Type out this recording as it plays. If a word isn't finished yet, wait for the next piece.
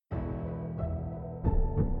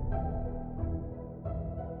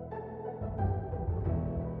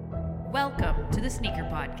to the Sneaker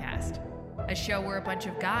Podcast, a show where a bunch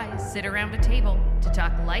of guys sit around a table to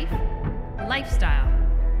talk life, lifestyle,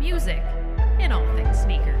 music, and all things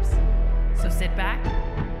sneakers. So sit back,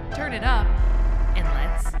 turn it up, and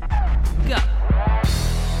let's go.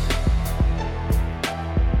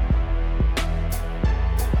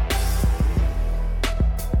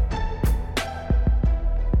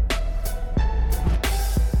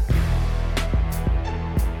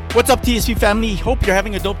 What's up, TSP family? Hope you're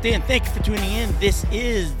having a dope day, and thank you for tuning in. This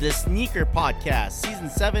is the Sneaker Podcast, Season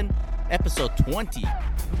 7, Episode 20.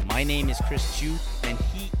 My name is Chris Chu, and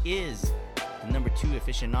he is the number 2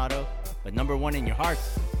 aficionado, but number 1 in your heart.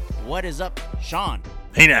 What is up, Sean?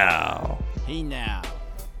 Hey now. Hey now.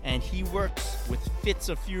 And he works with Fits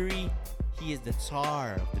of Fury. He is the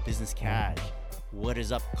czar of the business cash. What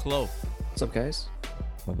is up, Chloe? What's up, guys?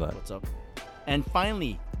 Love that. What's up? And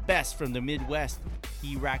finally, best from the Midwest.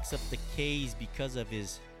 He racks up the K's because of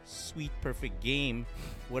his sweet, perfect game.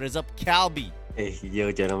 What is up, Calby? Hey,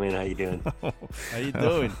 yo, gentlemen, how you doing? How you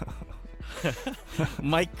doing?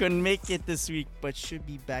 Mike couldn't make it this week, but should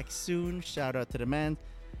be back soon. Shout out to the man.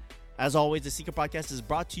 As always, the Sneaker Podcast is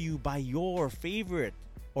brought to you by your favorite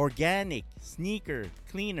organic sneaker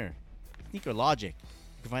cleaner, Sneaker Logic.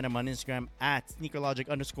 You can find them on Instagram at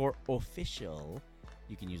sneakerlogic_official.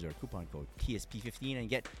 You can use our coupon code TSP15 and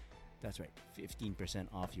get, that's right, 15%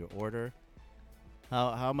 off your order.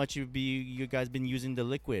 How much you guys been using the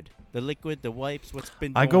liquid? The wipes, what's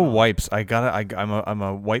been going I go on? wipes. I'm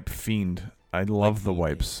a wipe fiend. I love the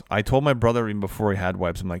wipes. I told my brother even before he had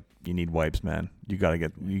wipes, I'm like, you need wipes, man. You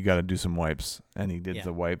gotta do some wipes. And he did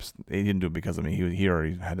the wipes. He didn't do it because of me. He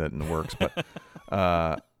already had that in the works. But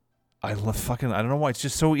I love I don't know why.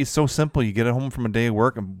 It's so simple. You get it home from a day of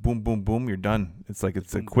work and boom, boom, boom, you're done. It's like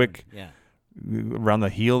it's a quick around the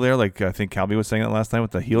heel there. Like I think Calby was saying that last time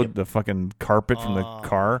with the heel, the fucking carpet from the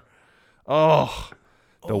car. The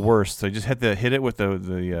worst. So you just hit it with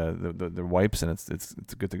the wipes and it's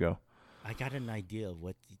good to go. I got an idea of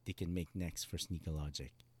what they can make next for Sneaker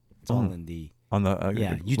Logic. It's all in the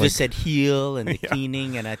you just said heel and the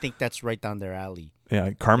cleaning, and I think that's right down their alley.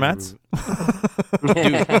 Yeah, car mats.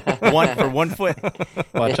 Dude, one foot.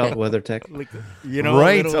 Watch out, WeatherTech. Like,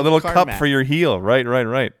 right, a little cup mat for your heel.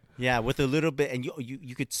 Right. Yeah, with a little bit, and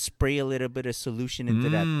you could spray a little bit of solution into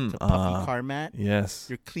that puffy car mat. Yes.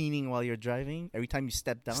 You're cleaning while you're driving. Every time you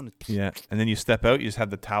step down, and then you step out. You just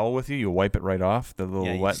have the towel with you. You wipe it right off. The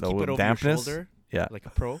little wet, the little dampness. Your shoulder, yeah, like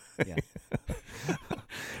a pro. Yeah.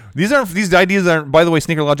 These ideas aren't. By the way,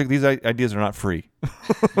 Sneaker Logic. These ideas are not free.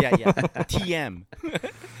 yeah. TM.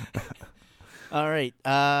 All right.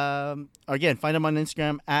 Again, find them on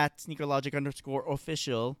Instagram at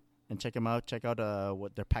sneakerlogic_official. And check them out. Check out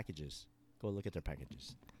what their packages. Go look at their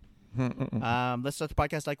packages. Let's start the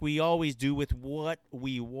podcast like we always do with what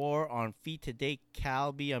we wore on feet today.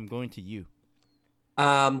 Calby, I'm going to you.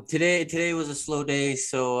 Today was a slow day,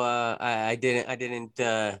 so I didn't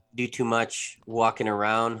do too much walking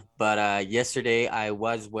around. But yesterday I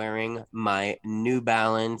was wearing my New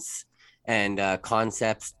Balance and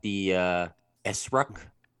Concepts, the S-Ruck.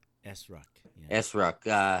 S-Ruck.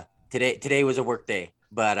 Today was a work day.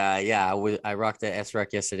 But I rocked the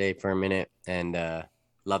S-Ruck yesterday for a minute and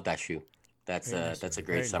love that shoe. That's a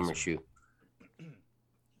great summer shoe.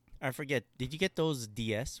 I forget. Did you get those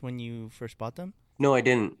DS when you first bought them? No, I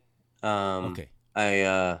didn't. Okay.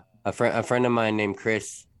 A friend of mine named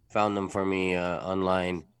Chris found them for me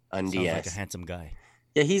online on Sounds DS. like a handsome guy.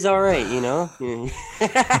 Yeah, he's all right,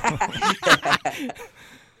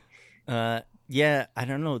 Yeah, I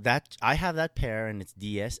don't know. That I have that pair and it's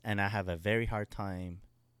DS, and I have a very hard time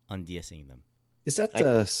unDSing them. Is that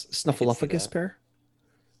the Snuffleupagus pair?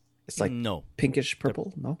 It's like no pinkish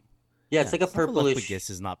purple. No. Yeah, it's like a purplish. Snuffleupagus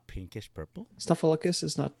is not pinkish purple. Snuffleupagus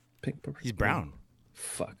is not pink purple. He's brown.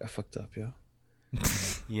 Fuck, I fucked up. Yeah.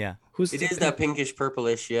 Yeah. It is that pinkish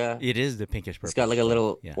purplish. Yeah. It is the pinkish purple. It's got like a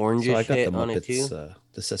little orangish hit on it too.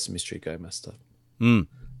 The Sesame Street guy messed up.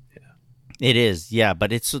 It is, yeah, but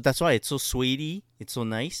that's why it's so suede-y. It's so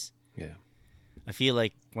nice. Yeah. I feel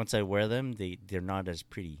like once I wear them, they're not as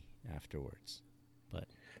pretty afterwards. But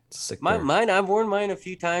mine, I've worn mine a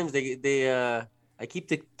few times. I keep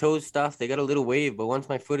the toes stuffed. They got a little wave, but once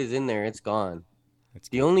my foot is in there, it's gone.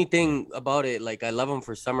 The only thing about it, like I love them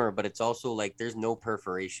for summer, but it's also like there's no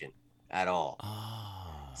perforation at all.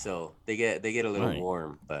 So they get a little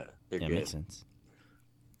warm, but they're good. Makes sense.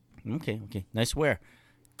 Okay, nice wear.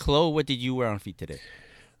 Chloe, what did you wear on feet today?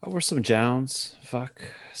 I wore some Jowns,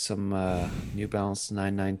 some New Balance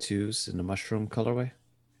 992s in the mushroom colorway.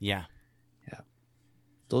 Yeah.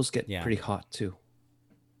 Those get pretty hot too.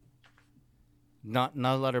 Not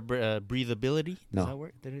a lot of breathability. No. Is that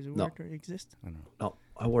word? That is a No. word that exists? I don't know. No,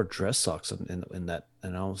 I wore dress socks in that,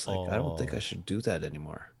 and I was like, I don't think I Oh. should do that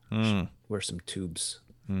anymore. I Mm. should wear some tubes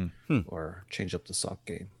or change up the sock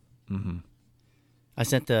game. Mm-hmm. I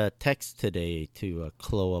sent a text today to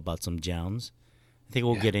Chloe about some jowns. I think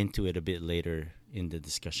we'll get into it a bit later in the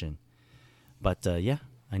discussion. But yeah,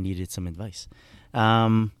 I needed some advice.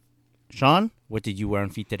 Sean, what did you wear on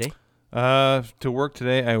feet today? To work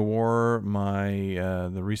today, I wore my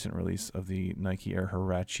the recent release of the Nike Air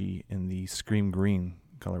Huarache in the Scream Green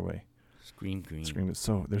colorway. Scream green. Scream is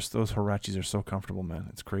so those Huaraches are so comfortable, man.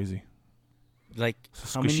 It's crazy. Like,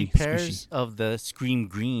 So how many squishy, pairs squishy. of the Scream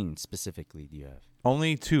green specifically do you have?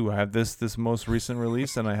 Only 2. I have this most recent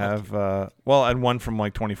release, and I have and one from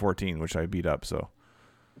like 2014, which I beat up. So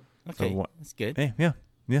Okay, what- that's good. hey, yeah.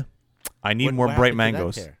 I need What- more what bright happened to that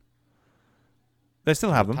mangoes. pair? I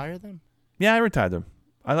still have them. Retire them? Yeah, I retired them.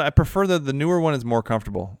 I prefer the newer one is more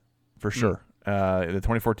comfortable, for Hmm. sure. The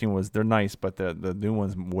 2014 they're nice, but the new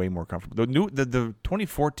one's way more comfortable. The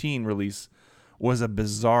 2014 release was a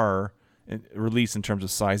bizarre release in terms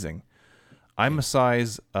of sizing. I'm a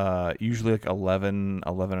size usually like 11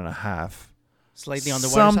 and a half. Slightly on the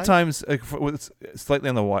wider side? Sometimes slightly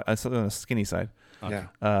on the skinny side. Okay.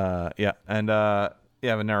 Yeah. And I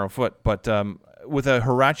have a narrow foot, but with a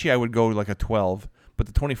Huarache I would go like a 12, but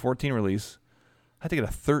the 2014 release I had to get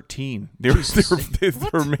a 13. They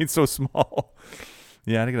were made so small.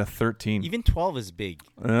 Yeah, I had to get a 13. Even 12 is big,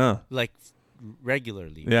 Yeah. like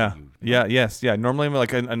regularly. Yeah. for you. Yeah. Yes. Yeah. Normally, I'm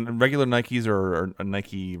like a regular Nikes or a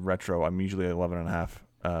Nike Retro. I'm usually 11 and a half.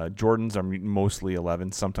 Jordans are mostly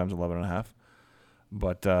 11, sometimes 11 and a half.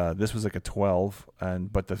 But this was like a 12,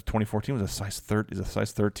 but the 2014 was a size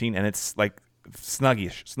 13, and it's like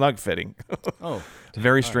snug fitting. Oh,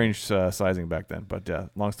 Very strange sizing back then. But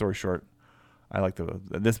long story short, I like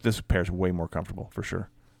this pair is way more comfortable for sure.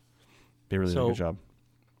 They really did a good job.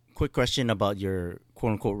 quick question about your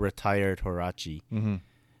quote-unquote retired Huarache. Mm-hmm.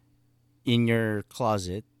 In your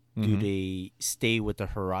closet, do Mhm. they stay with the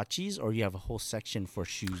Huaraches, or you have a whole section for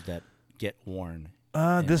shoes that get worn?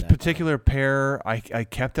 This that, particular pair, I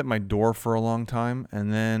kept at my door for a long time,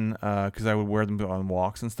 and then because I would wear them on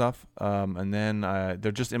walks and stuff, and then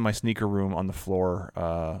they're just in my sneaker room on the floor,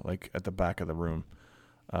 like at the back of the room,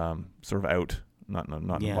 sort of out, not in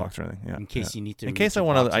a box or anything. Yeah, In case you need to. In case reach I a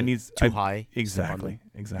want to, box I that's need too high. exactly.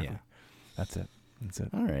 Yeah. That's it.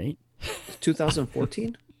 'All right.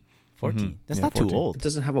 2014. 14. Mhm. That's Yeah, not 14. too It old.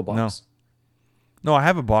 doesn't have a box. No, I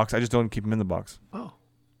have a box. I just don't keep them in the box. Oh,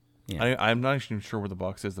 Yeah. I'm not actually sure where the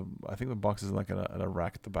box is. I think the box is like at a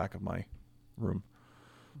rack at the back of my room.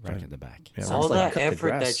 Right at the back. Yeah, All Sounds like that cut the effort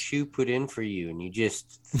that grass. shoe put in for you, and you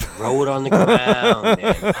just throw it on the ground.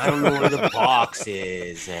 And I don't know where the box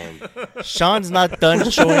is, and Sean's not done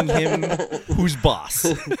showing him who's boss.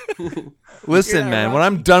 Listen, man, when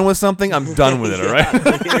I'm done with something, I'm done with it, all right?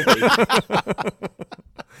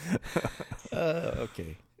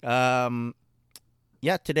 Okay.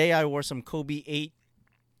 Yeah, today I wore some Kobe 8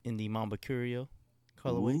 in the Mamba Curio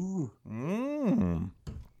colorway. Ooh.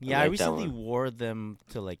 Yeah, I I like that recently one. wore them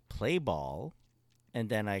to like play ball, and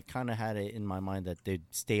then I kind of had it in my mind that they'd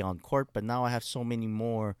stay on court, but now I have so many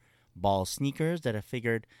more ball sneakers that I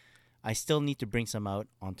figured I still need to bring some out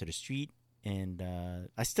onto the street, and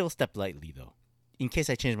I still step lightly though, in case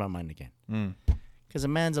I change my mind again, because a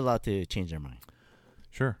man's allowed to change their mind.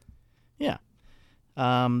 Sure. Yeah.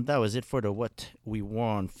 That was it for the what we wore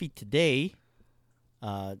on feet today.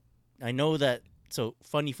 I know that. So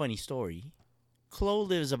funny story. Chloe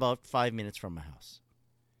lives about 5 minutes from my house.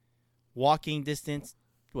 Walking distance,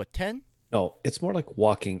 what, 10? no, it's more like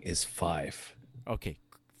walking is 5. Okay,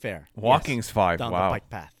 fair. Walking's 5. Down Wow. the bike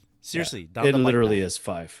path. Seriously, down It the bike literally path. is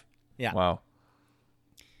 5. Yeah. Wow.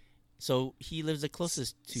 So he lives the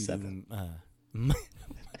closest to 7.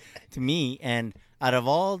 to me, and out of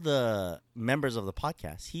all the members of the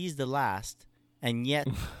podcast, he's the last, and yet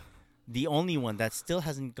the only one that still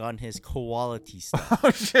hasn't gotten his quality stuff.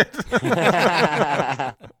 Oh, shit.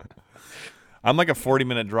 I'm like a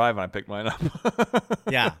 40-minute drive and I picked mine up.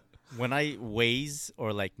 Yeah. When I Waze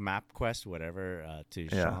or like MapQuest, whatever, to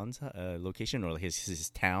Yeah. Sean's location or his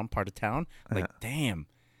town, part of town, I'm like, damn.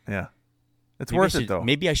 Yeah. It's Maybe I worth should- it, though.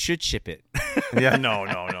 Maybe I should ship it. Yeah,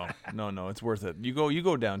 no. It's worth it. You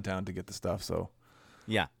go downtown to get the stuff, so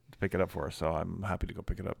Yeah. to pick it up for us. So I'm happy to go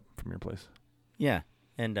pick it up from your place. Yeah.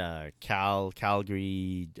 And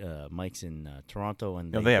Calgary, Mike's in Toronto,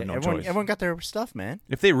 and Yeah, they have no choice. Everyone got their stuff, man.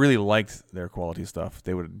 If they really liked their quality stuff,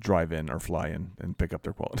 they would drive in or fly in and pick up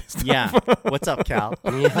their quality stuff. Yeah. What's up, Cal?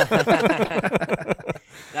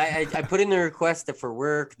 I put in the request for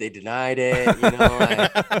work. They denied it. You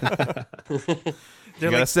know. You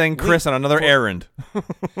gotta send Chris on another errand.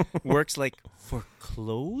 Works like for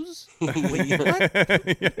clothes? Wait, what?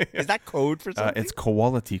 Is that code for something? It's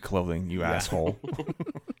quality clothing, you asshole.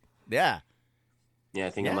 Yeah. Yeah, I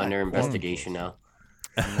think I'm under investigation now.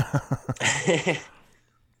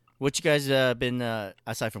 What you guys been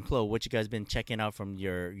aside from Chloe? What you guys been checking out from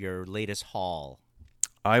your latest haul?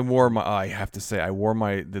 I have to say, I wore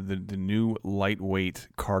the new lightweight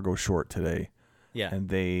cargo short today. Yeah. And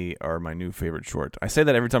they are my new favorite short. I say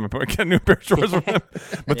that every time I get a new pair of shorts from them,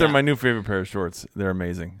 but they're my new favorite pair of shorts. They're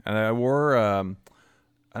amazing. And I wore, I don't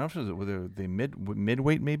know if it was the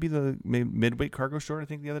midweight, maybe the midweight cargo short. I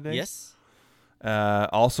think the other day. Yes.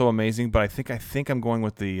 Also amazing, but I think I'm going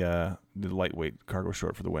with the lightweight cargo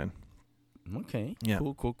short for the win. Okay. Yeah.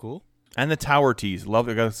 Cool. And the tower tees.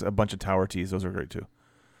 I got a bunch of tower tees. Those are great too.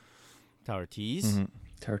 Tower tees. Mm-hmm.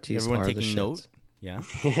 Tower tees. Everyone are taking the note. shit. Yeah.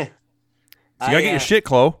 So you gotta get your shit,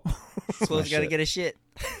 Chloe. Chloe's gotta get a shit.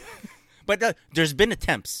 But there's been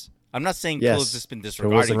attempts. I'm not saying Yes, Chloe's just been there was a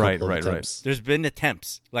disregarding. Right, couple of right. attempts. There's been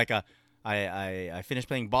attempts. Like I finished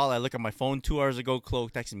playing ball. I look at my phone 2 hours ago. Chloe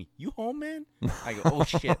texted me, "You home, man?" I go, "Oh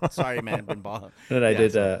shit, sorry, man. I've been balling." And then I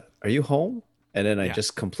did. so- Are you home? And then I Yeah.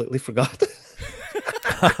 just completely forgot.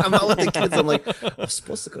 I'm out with the kids. I'm like, I'm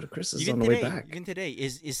supposed to go to Chris's on the way back. Even today,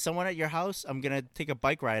 is someone at your house? I'm gonna take a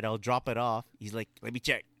bike ride. I'll drop it off. He's like, "Let me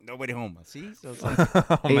check. Nobody home." See, so it's like,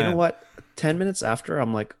 Hey, you know what? 10 minutes after,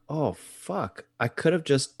 I'm like, oh fuck! I could have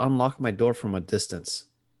just unlocked my door from a distance.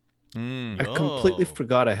 I completely Yo.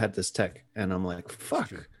 forgot I had this tech, and I'm like,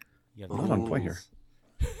 fuck. you have I'm not on point here.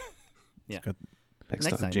 Yeah. Got Next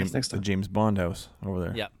Next time. time. Next the time. James Bond house over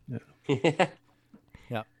there. Yeah.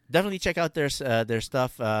 Yeah, definitely check out their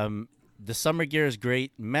stuff. The summer gear is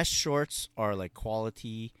great. Mesh shorts are like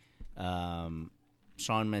quality.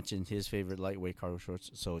 Sean mentioned his favorite lightweight cargo shorts,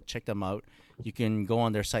 so check them out. You can go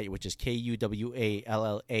on their site, which is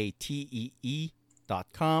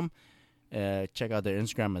KUWALLATEE.com. Check out their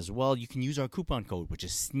Instagram as well. You can use our coupon code, which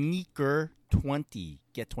is SNEAKER20.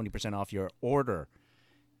 Get 20% off your order.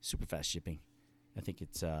 Super fast shipping. I think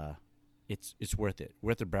it's worth it.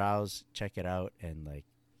 Worth the browse. Check it out and like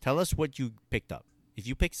tell us what you picked up. If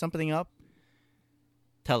you picked something up,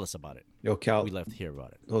 tell us about it. Yo, Cal, We love to hear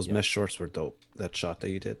about it. those Yeah. mesh shorts were dope. That shot that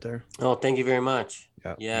you did there. Oh, thank you very much.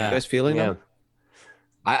 Yeah. Yeah. You guys feeling them?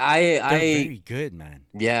 I They're very good, man.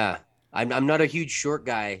 yeah. I'm not a huge short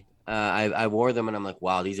guy. I wore them and I'm like,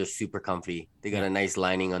 wow, these are super comfy. They got a nice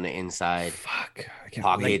lining on the inside. Fuck. I can't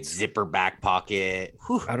Pocket, believe- zipper back pocket.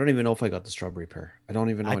 Whew. I don't even know if I got the strawberry pair. I don't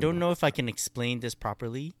even know. I don't anymore. know if I can explain this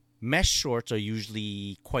properly. Mesh shorts are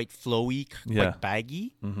usually quite flowy, quite Yeah.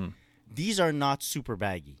 baggy. Mm-hmm. These are not super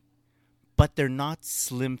baggy, but they're not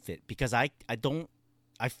slim fit because I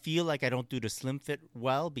feel like I don't do the slim fit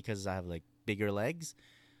well because I have like bigger legs.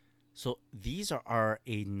 So these are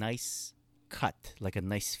a nice cut, like a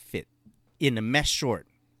nice fit in a mesh short.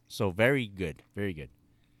 So very good, very good.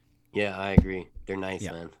 Yeah, I agree. They're nice,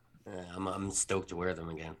 Yeah. man. I'm stoked to wear them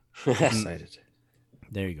again. Excited.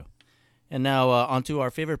 There you go. And now on to our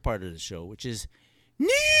favorite part of the show, which is new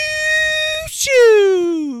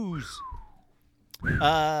shoes.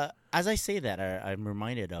 As I say that, I'm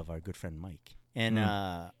reminded of our good friend Mike.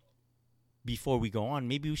 And before we go on,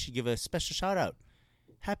 maybe we should give a special shout out.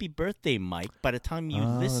 Happy birthday, Mike. By the time you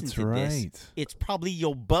listen that's to this, right. it's probably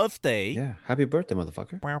your birthday. Yeah. Happy birthday,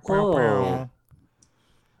 motherfucker. Oh.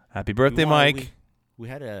 Happy birthday, Mike. We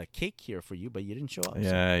had a cake here for you, but you didn't show up. so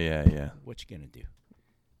Yeah. what you gonna do?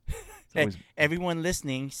 always- Everyone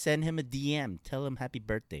listening, send him a DM. Tell him happy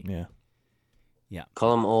birthday. Yeah. Yeah.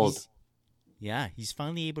 Call them old. He's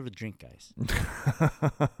finally able to drink, guys.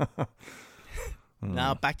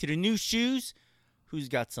 Now back to the new shoes. Who's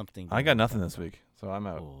got something? I got nothing this week, so I'm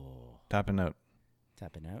out. Oh, Tapping out.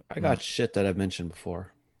 tapping out. I got shit that I've mentioned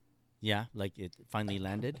before. Yeah, like it finally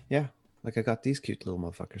landed. Yeah. Like I got these cute little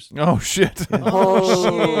motherfuckers. Oh shit!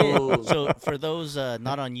 Oh. shit! So for those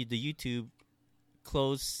not on the YouTube,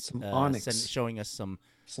 close Some Onyx. showing us some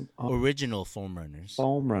Some original foam runners.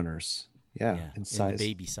 foam runners. Yeah. Yeah, In the size.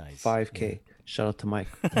 baby size. 5K. Shout out to Mike.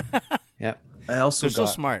 Yeah. I also They're so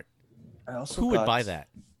smart. I also Who would got- buy that?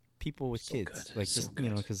 People with So kids, good, like so just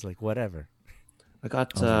good. because like whatever. I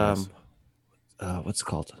got nice. what's it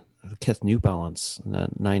called? The Kith New Balance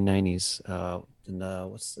 990s.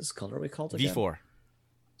 What's this color we called again? V4.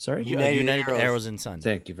 Sorry. United United Arrows. Arrows and Sun.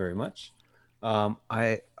 Thank you very much.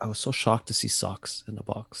 I was so shocked to see socks in the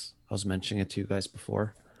box. I was mentioning it to you guys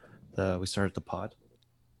before we started the pod.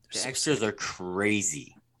 The extras are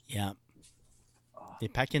crazy. Yeah. They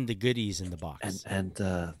pack in the goodies in the box. And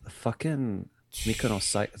the fucking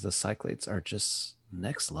Mykonos the Cyclades are just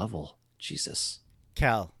next level. Jesus.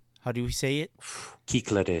 Cal, How do we say it?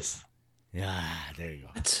 Clitoris. Yeah, there you go.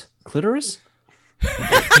 What? Clitoris?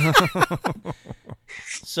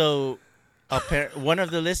 So, one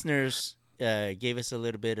of the listeners gave us a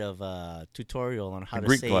little bit of a tutorial on how to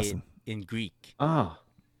Greek say lesson. it in Greek. Ah.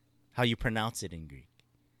 How you pronounce it in Greek.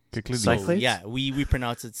 Cyclades. Cyclades? Yeah, we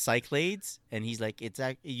pronounce it Cyclades, and he's like,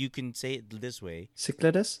 you can say it this way.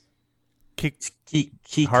 Cyclades? Clitoris.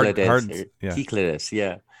 Yeah. Clitoris,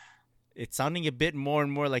 yeah. It's sounding a bit more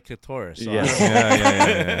and more like clitoris. So Yeah.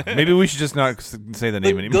 Yeah. Maybe we should just not say the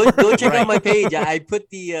name anymore. Go check out my page. I put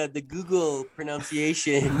the Google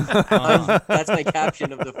pronunciation. That's my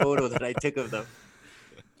caption of the photo that I took of them.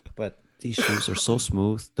 But these shoes are so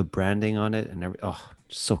smooth. The branding on it and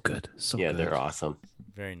so good. So Yeah, good. they're awesome.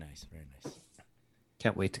 Very nice, very nice.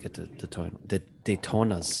 Can't wait to get the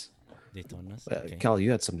Daytonas. Daytonas. Okay. Cal,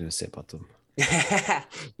 you had something to say about them.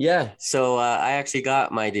 Yeah. So I actually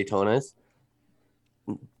got my Daytonas,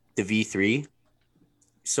 the V3.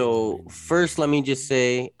 So first, let me just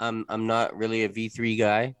say I'm not really a V3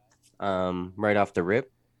 guy. Right off the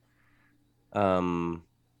rip. I'm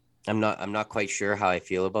not quite sure how I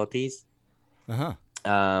feel about these.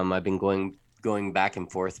 I've been going back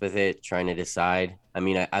and forth with it, trying to decide. I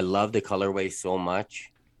mean, I love the colorway so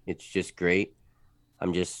much. It's just great.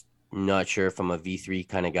 I'm just not sure if I'm a V3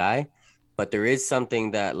 kind of guy, but there is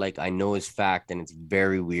something that like I know is fact, and it's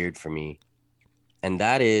very weird for me. And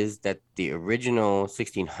that is that the original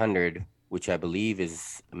 1600, which I believe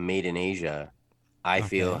is made in Asia, I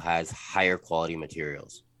feel has higher quality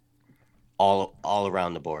materials all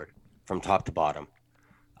around the board from top to bottom.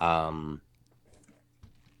 I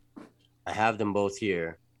have them both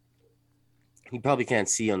here. You probably can't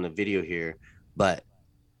see on the video here, but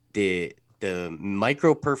the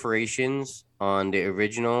micro perforations on the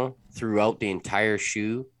original throughout the entire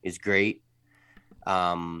shoe is great.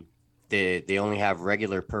 They only have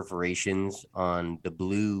regular perforations on the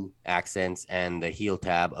blue accents and the heel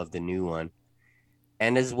tab of the new one.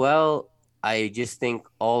 And as well, I just think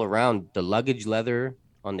all around the luggage leather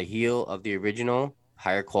on the heel of the original,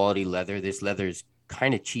 higher quality leather. This leather is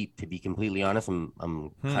kind of cheap, to be completely honest.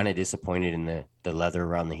 I'm kind of disappointed in the leather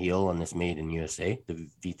around the heel on this made in USA, the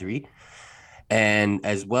V3. And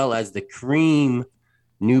as well as the cream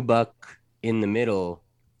nubuck in the middle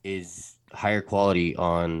is higher quality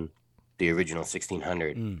on the original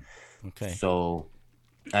 1600. Okay. So,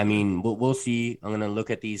 I mean, we'll see. I'm going to look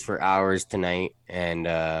at these for hours tonight and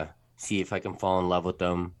see if I can fall in love with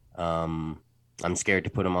them. I'm scared to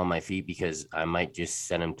put them on my feet because I might just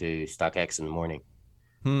send them to StockX in the morning.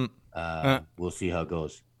 We'll see how it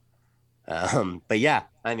goes. But yeah,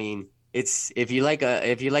 I mean, it's if you like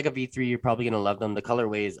a V3, you're probably gonna love them. The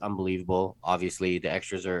colorway is unbelievable. Obviously, the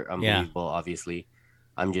extras are unbelievable. Yeah. Obviously,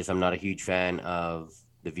 I'm not a huge fan of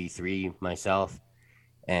the V3 myself,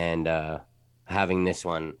 and having this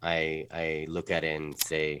one, I look at it and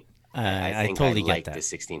say, I think totally I like get that. the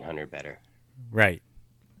 1600 better. Right.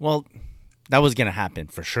 Well, that was gonna happen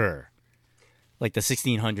for sure. Like the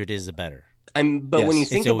 1600 is the better. But when you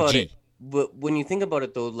think It's about OG. it, but when you think about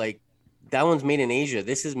it though, like that one's made in Asia.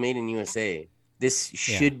 This is made in USA. This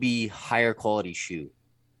should be higher quality shoe.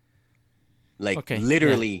 Like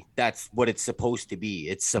literally, that's what it's supposed to be.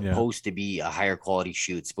 It's supposed to be a higher quality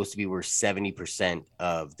shoe. It's supposed to be worth 70%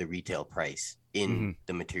 of the retail price in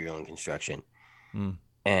the material and construction.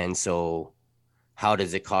 And so, how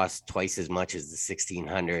does it cost twice as much as the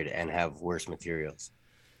 1600 and have worse materials?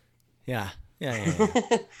 Yeah.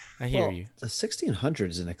 I hear you. The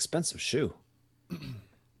 1600 is an expensive shoe.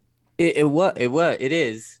 It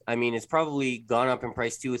is. I mean, it's probably gone up in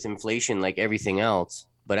price too with inflation, like everything else.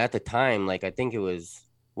 But at the time, like I think it was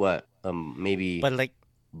maybe. But like,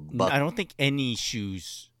 I don't think any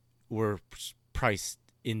shoes were priced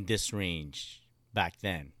in this range back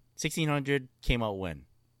then. 1600 came out when?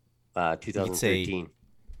 2013.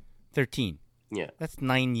 13. Yeah, that's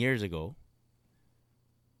 9 years ago.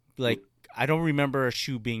 Like, I don't remember a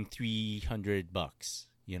shoe being $300.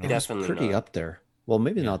 You know, definitely it's pretty not. up there. Well,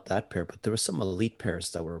 maybe not that pair, but there were some elite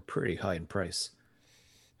pairs that were pretty high in price.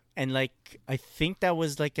 And like, I think that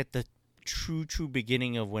was like at the true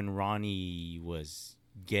beginning of when Ronnie was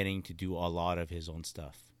getting to do a lot of his own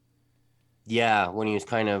stuff. Yeah, when he was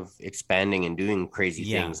kind of expanding and doing crazy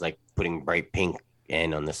things like putting bright pink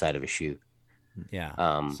and on the side of a shoe.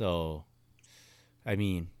 Yeah. So, I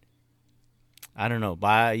mean, I don't know, but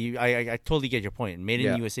I totally get your point. Made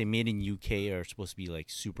in USA, made in UK are supposed to be like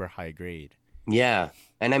super high grade. Yeah,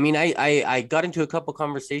 and I mean, I got into a couple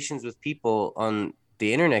conversations with people on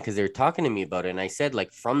the internet because they were talking to me about it, and I said,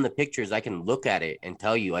 like, from the pictures, I can look at it and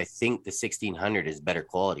tell you I think the 1600 is better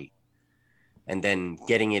quality. And then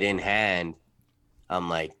getting it in hand, I'm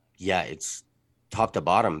like, yeah, it's top to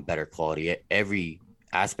bottom better quality. Every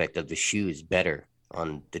aspect of the shoe is better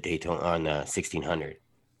on the Daytona, on the 1600.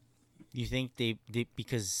 You think they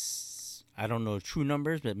because I don't know true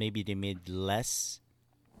numbers, but maybe they made less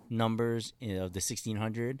numbers of the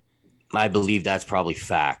 1600. I believe that's probably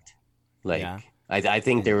fact. Like, Yeah. I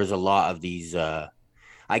think there was a lot of these.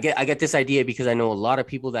 I get this idea because I know a lot of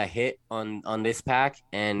people that hit on this pack,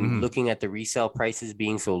 and looking at the resale prices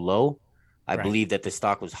being so low, I Right. believe that the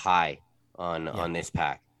stock was high on this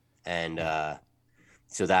pack, and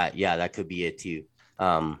so that could be it too.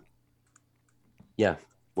 Yeah,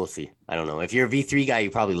 we'll see. I don't know. If you're a V3 guy,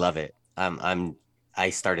 you probably love it. I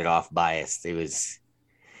started off biased. It was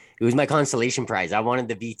my consolation prize. I wanted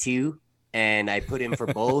the V2, and I put in for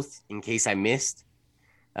both in case I missed.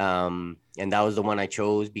 And that was the one I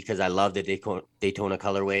chose because I love the Daytona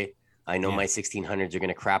colorway. I know my 1600s are going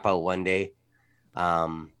to crap out one day.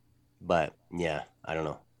 But yeah, I don't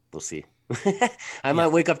know. We'll see. I might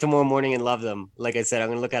wake up tomorrow morning and love them. Like I said, I'm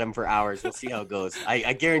going to look at them for hours. We'll see how it goes.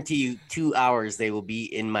 I guarantee you 2 hours they will be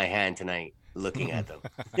in my hand tonight looking at them.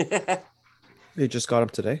 You just got them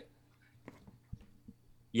today?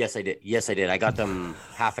 Yes, I did. I got them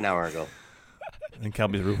half an hour ago. I think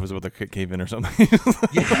Calby's roof was about to cave in or something.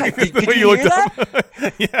 Yeah, The did way you hear that?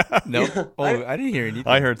 up. Yeah. No. Oh, I didn't hear anything.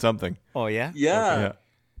 I heard something. Oh yeah. Yeah. Yeah.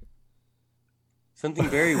 Something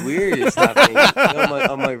very weird is happening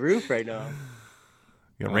on my roof right now.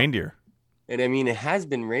 You got reindeer. And I mean, it has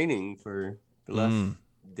been raining for the last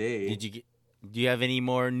day. Do you have any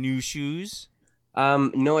more new shoes?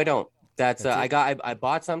 No, I don't. That's it? I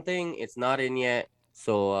bought something. It's not in yet,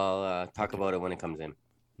 so I'll talk about it when it comes in.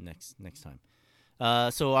 Next time.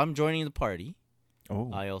 So I'm joining the party.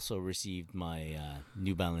 Oh. I also received my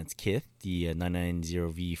New Balance kit, the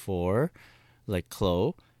 990 V4, like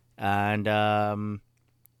Chloe. And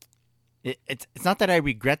it's not that I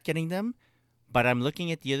regret getting them, but I'm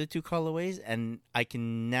looking at the other two colorways, and I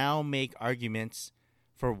can now make arguments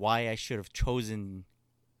for why I should have chosen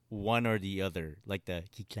one or the other, like the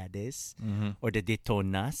Kikades or the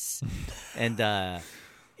Daytonas. And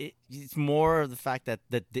it's more of the fact that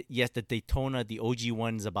yes, the Daytona, the OG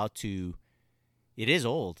one, is about to. It is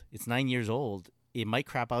old. It's 9 years old. It might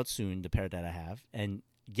crap out soon, the pair that I have, and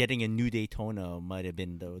getting a new Daytona might have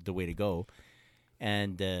been the way to go.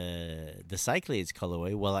 And the Cyclades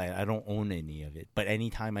colorway, well, I don't own any of it, but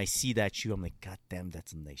anytime I see that shoe, I'm like, God damn,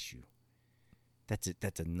 that's a nice shoe. That's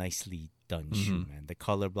a nicely done shoe, man. The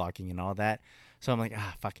color blocking and all that. So I'm like,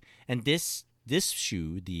 fuck. And this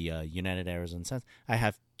shoe, the United Arizona Suns, I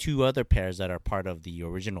have two other pairs that are part of the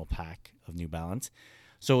original pack of New Balance.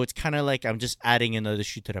 So it's kind of like I'm just adding another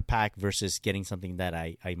shoe to the pack versus getting something that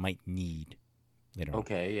I might need.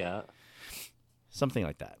 Okay, yeah. Something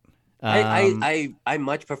like that. I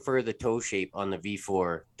much prefer the toe shape on the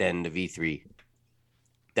V4 than the V3.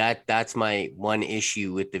 That's my one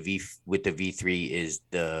issue with the V3 is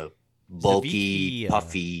the bulky,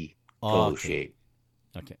 puffy toe shape.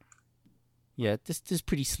 Okay. Yeah, this is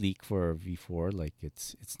pretty sleek for a V4. Like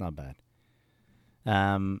it's not bad.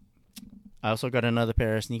 I also got another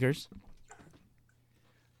pair of sneakers,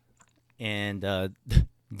 and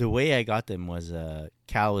the way I got them was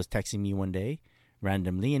Cal was texting me one day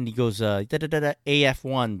randomly, and he goes,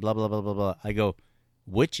 AF1, blah, blah, blah, blah, blah. I go,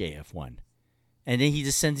 which AF1? And then he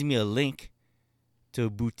just sends me a link to a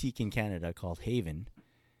boutique in Canada called Haven,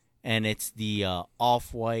 and it's the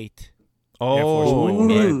off-white Air Force One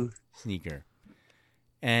mid sneaker.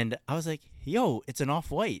 And I was like, yo, it's an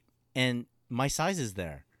off-white, and my size is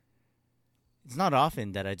there. It's not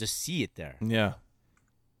often that I just see it there. Yeah.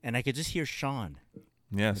 And I could just hear Sean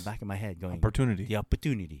in Yes. the back of my head going, Opportunity. the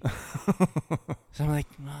opportunity. So I'm like,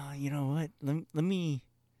 you know what? Let me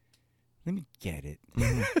get it.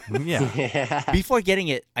 Yeah. Before Before getting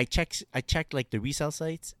it, I checked like the resale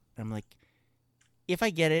sites. I'm like, if I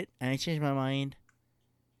get it and I change my mind,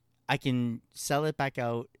 I can sell it back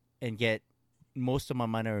out and get most of my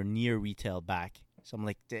money or near retail back. So I'm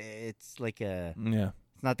like, it's like it's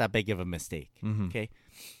not that big of a mistake. Okay.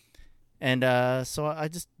 And so I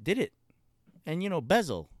just did it. And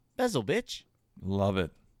bezel, bitch. Love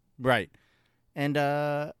it. Right. And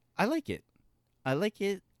I like it. I like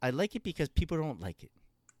it because people don't like it.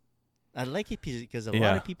 I like it because a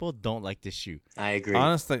lot of people don't like this shoe. I agree.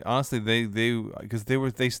 Honestly, they because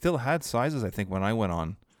they still had sizes. I think when I went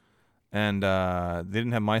on, and they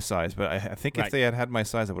didn't have my size. But I think if they had my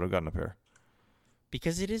size, I would have gotten a pair.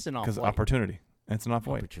 Because it is an Because off-white. opportunity. It's an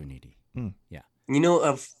off-white. Opportunity. Yeah.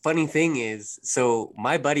 A funny thing is, so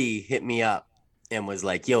my buddy hit me up and was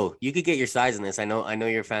like, yo, you could get your size in this. I know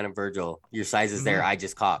you're a fan of Virgil. Your size is there. I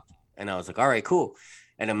just copped. And I was like, all right, cool.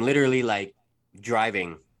 And I'm literally like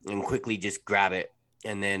driving and quickly just grab it.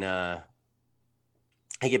 And then I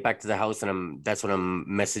get back to the house and that's when I'm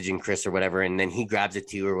messaging Chris or whatever. And then he grabs it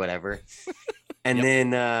too or whatever. And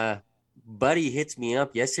then Buddy hits me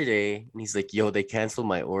up yesterday and he's like, yo, they canceled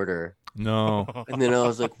my order. No. And then I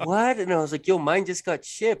was like, what? And I was like, yo, mine just got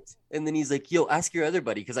shipped. And then he's like, yo, ask your other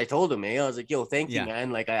buddy. Because I told him, I was like, yo, thank you,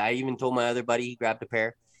 man. Like, I even told my other buddy, he grabbed a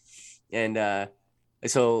pair. And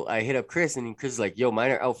so I hit up Chris, and Chris is like, yo,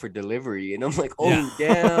 mine are out for delivery. And I'm like, oh,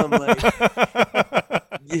 damn. Like,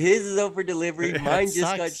 his is out for delivery. Mine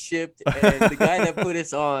just got shipped. And the guy that put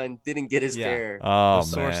us on didn't get his pair. Oh, the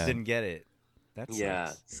source didn't get it. That's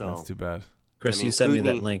so that's too bad. Chris, you sent me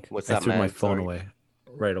that link. What's I up, threw man? my phone Sorry. away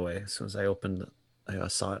right away. As soon as I opened it, I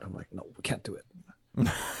saw it. I'm like, no, we can't do it.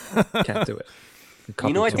 Can't do it.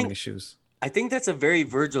 You know, I too think many shoes. I think that's a very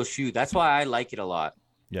Virgil shoe. That's why I like it a lot.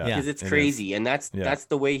 Yeah, because it's crazy, and that's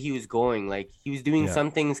the way he was going. Like, he was doing some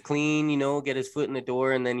things clean, get his foot in the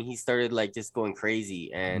door, and then he started like just going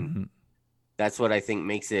crazy, and that's what I think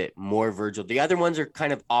makes it more Virgil. The other ones are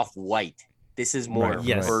kind of off white. This is more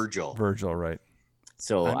Virgil. Virgil, right?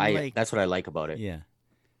 So that's what I like about it. Yeah,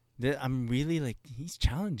 I'm really like, he's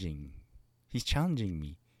challenging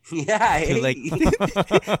me. Yeah,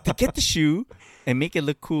 to get the shoe and make it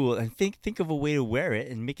look cool, and think of a way to wear it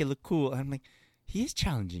and make it look cool. I'm like, he is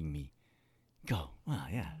challenging me. Go, wow,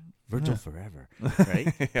 yeah, Virgil forever,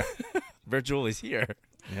 right? Virgil is here.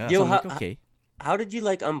 Yeah. Yo, so okay. How did you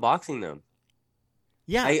like unboxing them?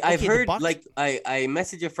 Yeah, I've heard like I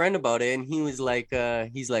messaged a friend about it, and he was like,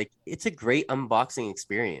 it's a great unboxing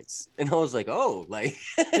experience, and I was like, oh, like,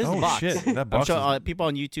 oh box. Shit, that I'm box. sure people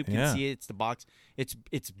on YouTube can see it. It's the box. It's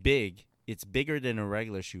big. It's bigger than a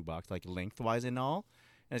regular shoe box, like lengthwise and all.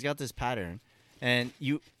 And it's got this pattern, and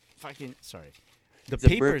the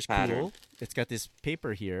paper's cool. It's got this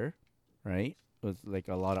paper here, right, with like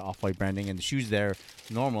a lot of Off-White branding, and the shoes there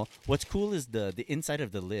normal. What's cool is the inside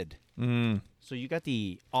of the lid. So you got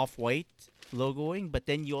the Off-White logoing, but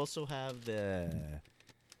then you also have the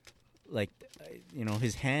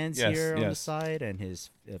his hands here on the side and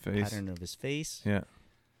his pattern of his face. Yeah,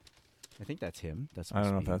 I think that's him. I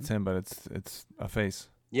don't know if that's him, but it's a face.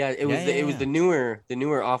 Yeah, it was the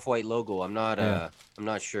newer Off-White logo. I'm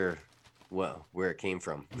not sure where it came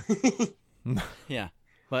from. Yeah,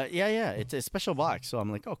 but it's a special box. So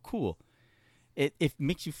I'm like, oh, cool. It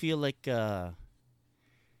makes you feel like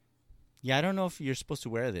I don't know if you're supposed to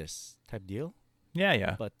wear this type deal.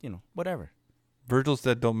 Yeah. But whatever. Virgil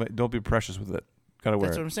said, "Don't be precious with it. Gotta wear it."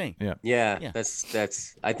 That's what I'm saying. Yeah.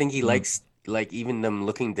 That's. I think he likes like even them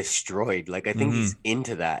looking destroyed. Like, I think he's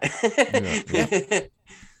into that. Yeah.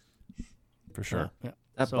 For sure. Yeah.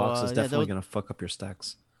 That box is definitely gonna fuck up your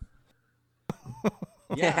stacks.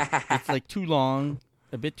 Yeah. It's like too long,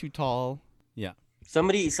 a bit too tall. Yeah.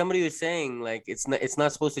 Somebody was saying like it's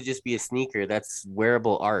not supposed to just be a sneaker. That's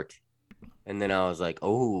wearable art. And then I was like,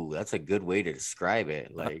 oh, that's a good way to describe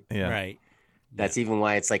it. Like, right. That's even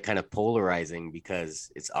why it's like kind of polarizing,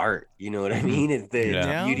 because it's art. You know what I mean? It's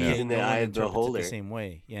the beauty is in the eye of the beholder. The same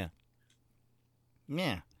way. Yeah.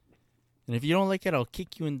 Yeah. And if you don't like it, I'll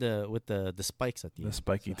kick you with the spikes at the end. The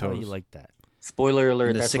spiky How toes. do you like that? Spoiler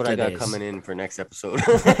alert, that's what I got coming in for next episode.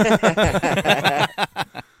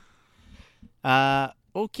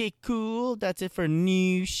 Okay, cool. That's it for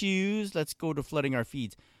new shoes. Let's go to flooding our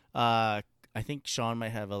feeds. I think Sean might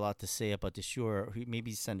have a lot to say about the shoe, or he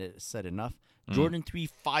maybe said enough. Jordan 3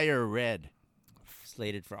 Fire Red,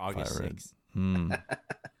 slated for August 6th.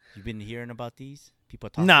 You've been hearing about these? People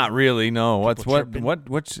talking? Not really. No. What's chirping?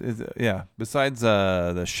 Which is Besides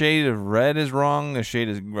the shade of red is wrong. The shade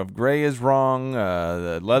of gray is wrong.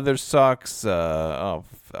 The leather sucks. Oh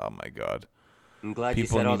my God. I'm glad you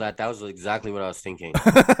said all that. That was exactly what I was thinking.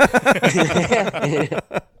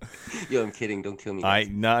 Yo, I'm kidding. Don't kill me.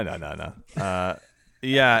 No.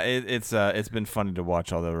 It's been funny to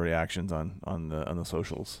watch all the reactions on the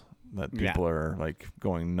socials. That people are like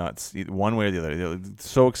going nuts one way or the other. They're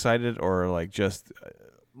so excited, or like just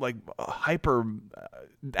like hyper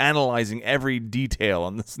analyzing every detail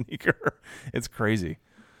on the sneaker. It's crazy.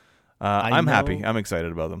 I'm happy. I'm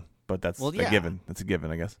excited about them, but that's a given. That's a given,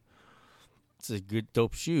 I guess. It's a good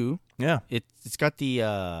dope shoe. Yeah. It's got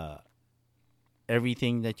the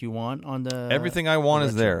everything that you want on the. Everything I want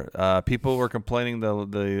is there. People were complaining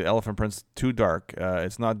the elephant print's too dark.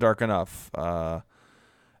 It's not dark enough.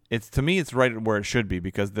 To me, it's right where it should be,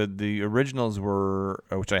 because the originals were,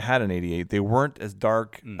 which I had in '88, they weren't as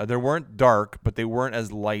dark. They weren't dark, but they weren't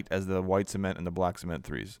as light as the white cement and the black cement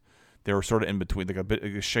 3s. They were sort of in between, like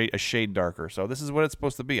a shade darker. So this is what it's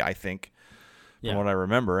supposed to be, I think, from what I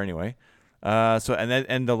remember anyway.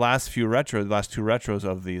 And the last two retros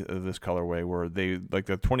of this colorway were the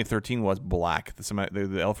 2013 was black.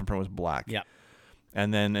 The elephant print was black. Yeah.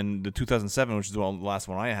 And then in the 2007, which is the last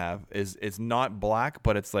one I have, it's not black,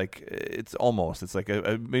 but it's like it's like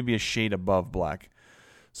maybe a shade above black.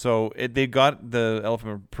 So they got the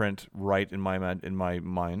elephant print right in my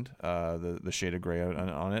mind, the shade of gray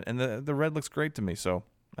on it, and the red looks great to me. So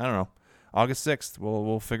I don't know. August 6th,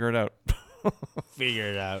 we'll figure it out. Figure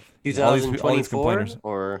it out. 2024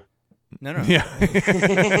 or no. Yeah.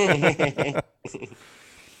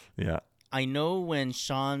 Yeah. I know when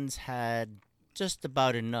Sean's had just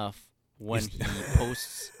about enough when he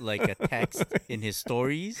posts like a text in his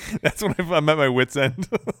stories. That's when I'm at my wit's end.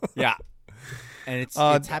 Yeah. And it's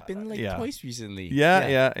happened like twice recently.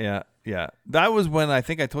 Yeah. That was when I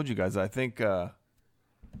think I told you guys. I think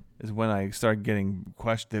is when I started getting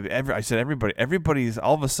questioned. I said everybody's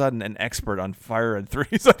all of a sudden an expert on fire red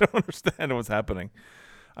threes. I don't understand what's happening.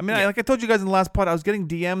 I mean, like I told you guys in the last pod, I was getting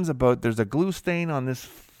DMs about there's a glue stain on this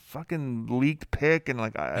fucking leaked pic, and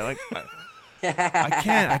like I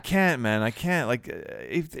can't, man. I can't. Like,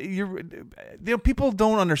 if people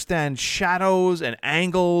don't understand shadows and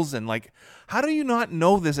angles, and like, how do you not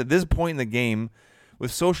know this at this point in the game,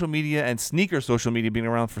 with social media and sneaker social media being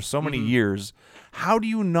around for so many years? How do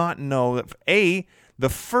you not know that the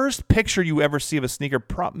first picture you ever see of a sneaker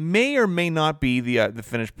may or may not be the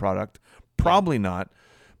finished product? Probably not.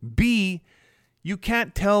 B, you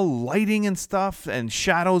can't tell lighting and stuff, and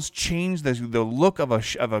shadows change the look of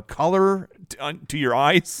a color to your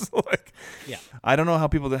eyes. Like, yeah, I don't know how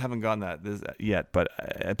people that haven't gotten that yet, but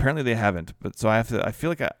apparently they haven't. But so I feel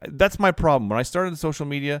like that's my problem. When I started social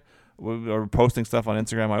media or posting stuff on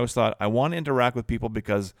Instagram, I always thought I want to interact with people,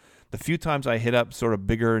 because the few times I hit up sort of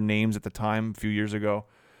bigger names at the time, a few years ago,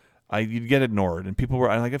 you'd get ignored, and people were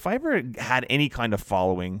like, if I ever had any kind of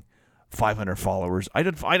following, 500 followers,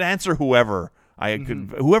 I'd answer whoever.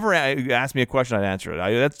 Whoever asked me a question, I'd answer it.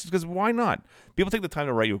 That's because why not? People take the time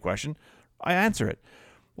to write you a question. I answer it.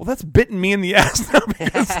 Well, that's bitten me in the ass now,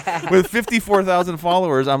 because with 54,000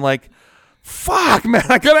 followers, I'm like, fuck, man,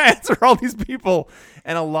 I gotta answer all these people,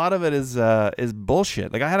 and a lot of it is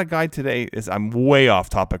bullshit. Like I had a guy today. I'm way off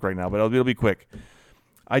topic right now, but it'll be quick.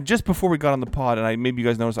 Just before we got on the pod, and maybe you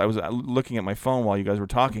guys noticed, I was looking at my phone while you guys were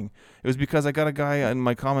talking. It was because I got a guy in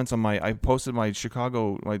my comments I posted my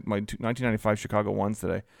 1995 Chicago ones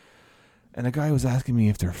today, and a guy was asking me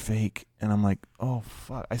if they're fake, and I'm like, oh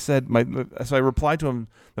fuck. I said so I replied to him.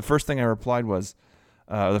 The first thing I replied was,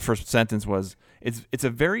 the first sentence was, it's a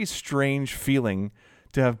very strange feeling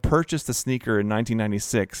to have purchased a sneaker in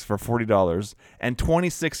 1996 for $40, and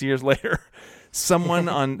 26 years later,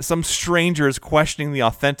 some stranger is questioning the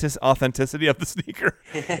authenticity of the sneaker.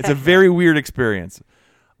 It's a very weird experience.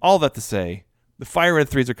 All that to say, the Fire Red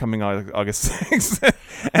 3s are coming out August 6th,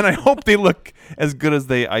 and I hope they look as good as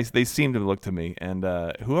they seem to look to me. And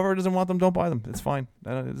whoever doesn't want them, don't buy them. It's fine. It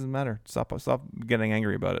doesn't matter. Stop getting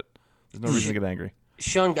angry about it. There's no reason to get angry.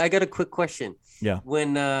 Sean, I got a quick question. Yeah.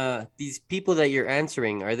 When these people that you're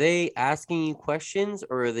answering, are they asking you questions,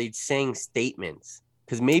 or are they saying statements?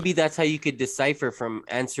 Because maybe that's how you could decipher from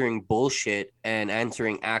answering bullshit and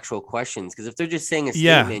answering actual questions. Because if they're just saying a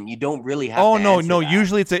statement, you don't really have to answer that.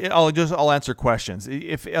 Usually I'll answer questions.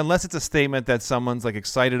 Unless it's a statement that someone's like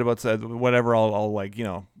excited about, whatever, I'll like,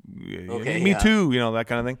 me too, that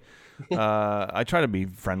kind of thing. I try to be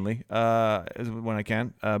friendly when I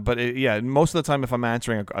can. But most of the time, if I'm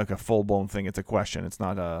answering a full blown thing, it's a question. It's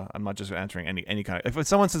not. I'm not just answering any kind of. If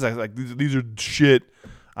someone says like these are shit,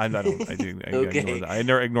 I don't. I do. I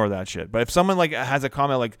never ignore that shit. But if someone like has a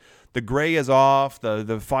comment like the gray is off,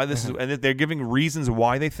 the five, this is, and they're giving reasons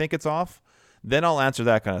why they think it's off, then I'll answer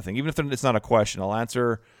that kind of thing. Even if it's not a question, I'll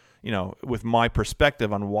answer, with my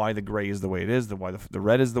perspective on why the gray is the way it is, why the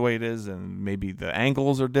red is the way it is, and maybe the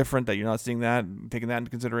angles are different, that you're not seeing that, taking that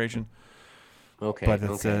into consideration. Okay. But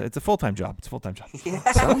it's a full-time job. It's a full-time job.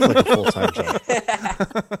 Sounds like a full-time job.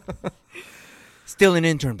 Still an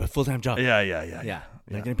intern, but full-time job. Yeah.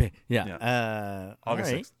 They're gonna pay. Yeah.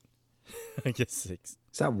 August 6th. August 6th.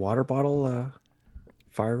 Is that water bottle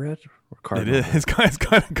fire red or carmine? It is. It's kind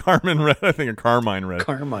of Carmine red, I think, or Carmine red.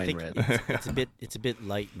 Carmine red. It's a bit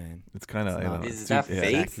light, man. It's kind of. Is that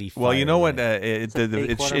fake? Exactly. Well, you know what?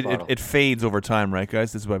 It fades over time, right,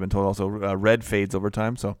 guys? This is what I've been told. Also, red fades over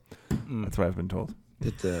time, so that's what I've been told.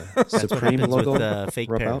 Did the Supreme logo with,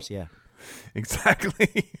 fake rub pairs? out? Yeah.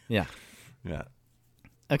 Exactly. Yeah. Yeah.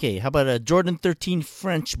 Okay, how about a Jordan 13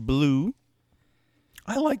 French Blue?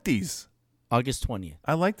 I like these. August 20th.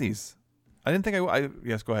 I like these. I didn't think I.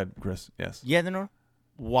 Yes, go ahead, Chris. Yes. Yeah, no.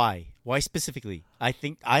 Why? Why specifically? I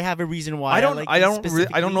think I have a reason why. I don't know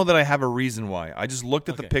specifically. that I have a reason why. I just looked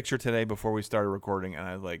at the Okay. picture today before we started recording, and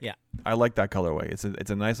I was like, Yeah. I like that colorway. It's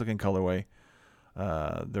a nice looking colorway.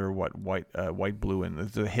 They're white, blue, and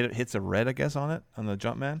the hits of red, I guess, on it on the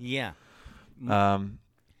Jumpman. Yeah.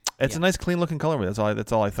 It's a nice, clean looking colorway.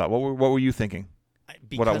 That's all I thought. What were you thinking?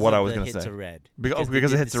 Because what I of was the going to hits say. of red. Because they it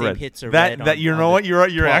did hits the a same red. hits of That red you on know the what you're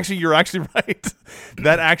 12. you're actually right.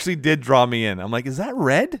 That actually did draw me in. I'm like, is that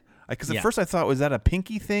red? Because at Yeah. first I thought, was that a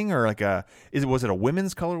pinky thing or was it a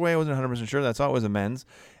women's colorway? I wasn't 100% sure. I thought it was a men's,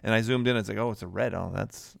 and I zoomed in. It's like, oh, it's a red. Oh,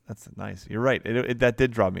 that's nice. You're right. That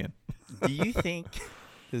did draw me in. Do you think?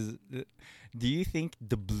 Do you think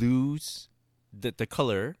the blues, the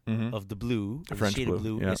color of the blue, the French shade blue, of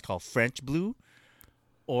blue, yeah. is called French blue,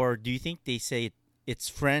 or do you think they say it's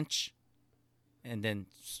French, and then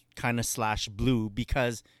kind of slash blue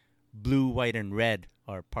because blue, white, and red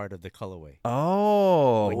are part of the colorway?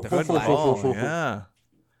 Oh, Like the good flag. call. Yeah,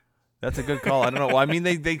 that's a good call. I don't know. Well, I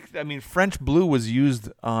mean, French blue was used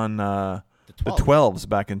on the 12s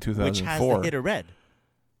back in 2004. which has the hit of red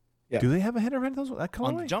Yeah. Do they have a hit of red? That on the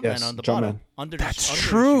colorway? Jumpman Yes, on the Jumpman. bottom under That's the, under the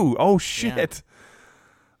true. shoe. Oh shit.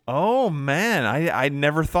 Oh man, I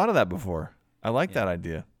never thought of that before. I like that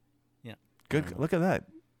idea. Yeah. Good. Look at that,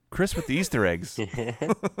 Chris with the Easter eggs.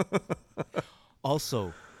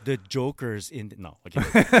 Also, the Jokers in the, no. Okay.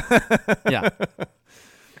 yeah.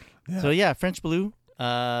 So yeah, French blue.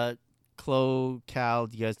 Chloe, Cal,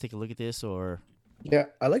 do you guys take a look at this or? Yeah,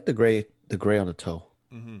 I like the gray on the toe.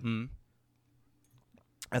 Mm.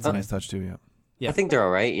 That's a nice touch too. Yeah. Yeah. I think they're all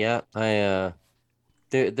right. Yeah,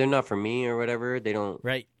 they're not for me or whatever. They don't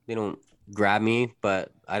Right. grab me,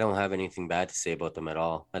 but I don't have anything bad to say about them at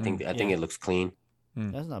all. I think Yeah. it looks clean.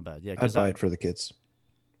 That's not bad. Yeah. I'd 'Cause buy it for the kids.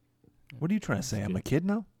 What are you trying to say? I'm a kid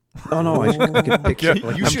now. Oh no, I get picture. kidding.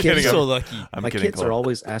 Like, You I'm should kidding. get so lucky. I'm My kidding. kids are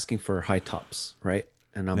always asking for high tops, right?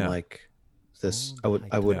 And I'm Yeah. like, this. Oh,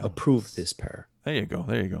 I would Yeah. approve this pair. There you go.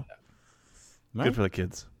 Right? Good for the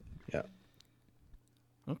kids. Yeah.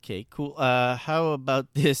 Okay, cool. How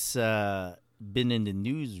about this? Been in the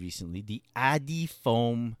news recently. The Addy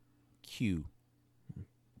Foam Q.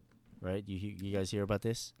 Right? You guys hear about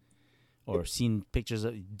this? Or seen pictures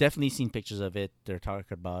of? Definitely seen pictures of it. They're talking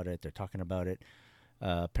about it.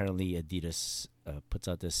 Apparently, Adidas puts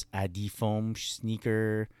out this Addy Foam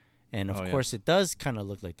sneaker, and of course, it does kind of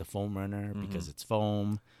look like the Foam Runner because it's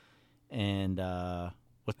foam. And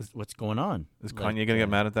what's going on? Is Kanye gonna get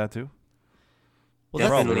mad at that too? Well, Yeah, that's,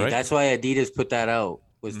 probably, Definitely. right? That's why Adidas put that out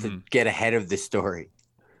was to get ahead of the story.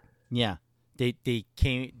 yeah.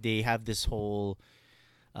 They have this whole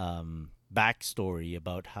backstory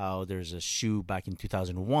about how there's a shoe back in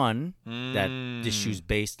 2001 that this shoe's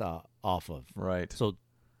based off of. Right. So,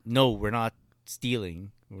 no, we're not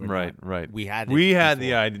stealing. Right. We had it We had before.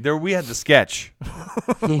 the idea. There, we had the sketch.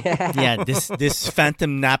 Yeah. Yeah, this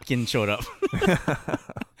phantom napkin showed up.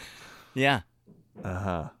 Yeah.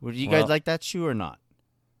 Would you guys like that shoe or not?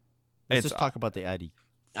 Let's just talk about the Addy.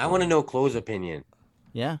 I want to know Chloe's opinion.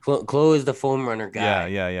 Yeah. Chloe is the Foam Runner guy.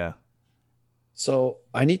 Yeah. So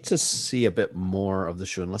I need to see a bit more of the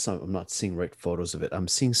shoe, unless I'm not seeing right photos of it. I'm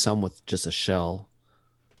seeing some with just a shell.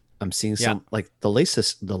 I'm seeing some like the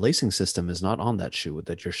lacing system is not on that shoe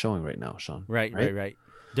that you're showing right now, Sean. Right.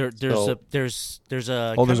 There's So- a there's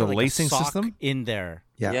a Oh, there's kinda a like lacing sock system? in there.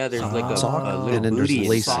 Yeah, there's like a sock, little and then there's booty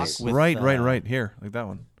laces. inside. With, Right. Here, like that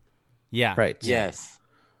one. Yeah. Right. Yes.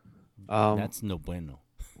 That's no bueno.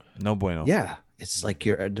 No bueno. Yeah, it's like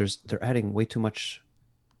they're adding way too much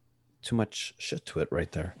shit to it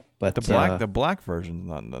right there. But The black version's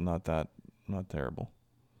not terrible.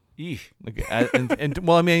 Eesh. Like, and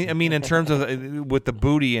well, I mean, in terms of with the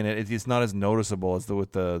booty in it, it's not as noticeable as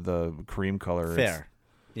with the cream color. Fair.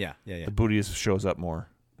 Yeah. The booty shows up more.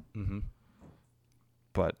 Mm-hmm.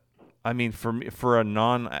 But I mean, for a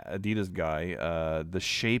non-Adidas guy, the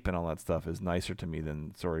shape and all that stuff is nicer to me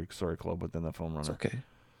than sorry Chloe, but than the Foam Runner. it's okay.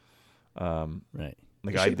 Right.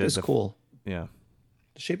 Like The shape is cool. Yeah,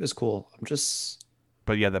 The shape is cool. I'm just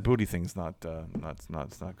but yeah, the booty thing's not it's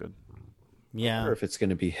not good. Yeah. or if it's going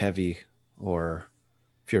to be heavy, or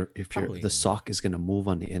if Probably. the sock is going to move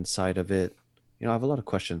on the inside of it. You know, I have a lot of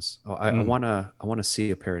questions. I wanna see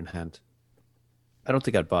a pair in hand. I don't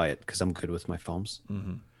think I'd buy it because I'm good with my foams.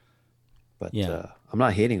 Mm-hmm. But Yeah. I'm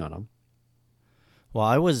not hating on them. Well,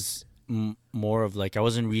 I was more of like I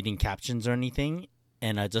wasn't reading captions or anything,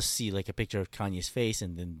 and I just see like a picture of Kanye's face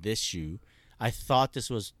and then this shoe. I thought this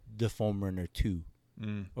was the Foam Runner 2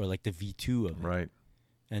 or like the V2 of it. Right.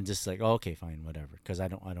 And just like, oh, okay, fine, whatever, because I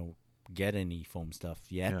don't get any foam stuff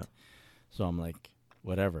yet. Yeah. So I'm like,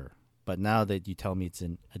 whatever. But now that you tell me it's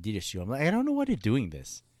an Adidas shoe, I'm like, I don't know why they're doing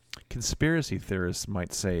this. Conspiracy theorists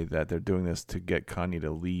might say that they're doing this to get Kanye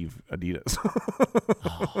to leave Adidas.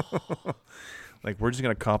 Like, we're just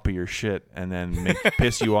gonna copy your shit and then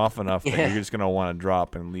piss you off enough that you're just gonna want to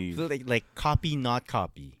drop and leave. Like copy, not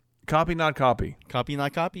copy. Copy, not copy. Copy,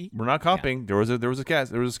 not copy. We're not copying. Yeah. There was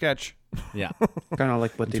a sketch. Yeah. Kind of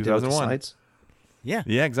like what they did with the slides. Yeah.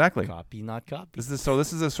 Yeah, exactly. Copy, not copy. This is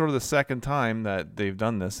sort of the second time that they've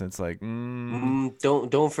done this. It's like,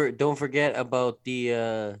 don't forget about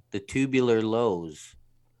the tubular lows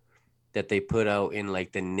that they put out in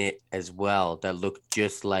like the knit as well. That looked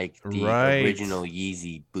just like the original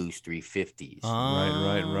Yeezy Boost 350s.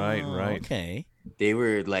 Right. Okay. They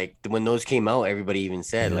were like, when those came out, everybody even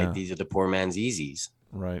said like, these are the poor man's Yeezys.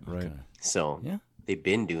 Right. Okay. So yeah, they've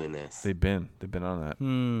been doing this. They've been on that.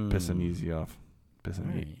 Pissing Yeezy off.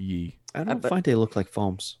 Pissing Yee. I don't find they look like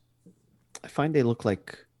foams. I find they look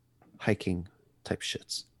like hiking type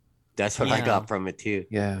shits. That's what I got from it too.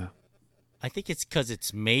 Yeah. I think it's because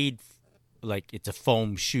it's made like it's a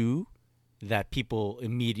foam shoe that people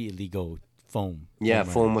immediately go foam. Yeah,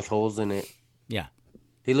 foam with holes in it. Yeah.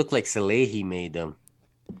 They look like Salehi made them.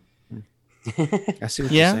 I see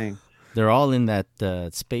what you're saying. They're all in that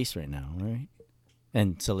space right now, right?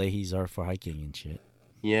 And Salehis are for hiking and shit.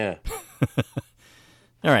 Yeah.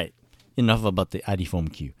 All right. Enough about the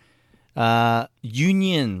Adifoam Q.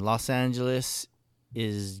 Union Los Angeles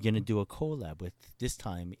is going to do a collab with, this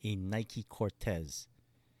time, a Nike Cortez.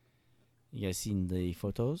 You guys seen the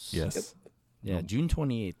photos? Yes. Yep. Yeah, June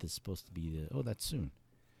 28th is supposed to be the... Oh, that's soon.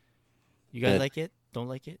 You guys like it? Don't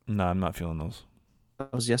like it? No, I'm not feeling those.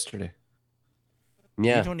 That was yesterday.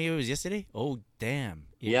 Yeah. June 28th was yesterday? Oh, damn.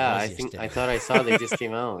 I thought I saw they just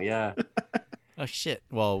came out. Yeah. Oh, shit.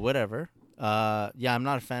 Well, whatever. Yeah, I'm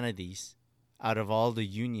not a fan of these. Out of all the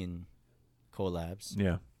Union collabs.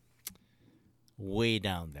 Yeah. Way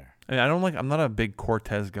down there. I mean, I'm not a big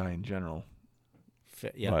Cortez guy in general.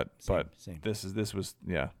 Yeah. But same. This was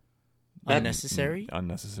unnecessary.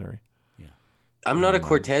 Unnecessary. Yeah. I'm not a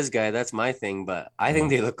Cortez guy. That's my thing, but I think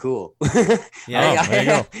they look cool. Yeah. There you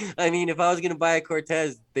go. I mean, if I was gonna buy a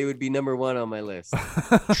Cortez, they would be number one on my list.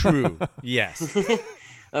 True. Yes.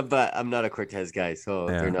 But I'm not a Cortez guy, so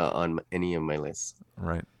they're not on any of my lists.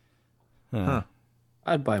 Right. Huh.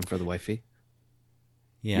 I'd buy them for the wifey.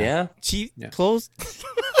 Yeah. Close.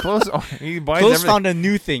 Close. He buys Close everything. found a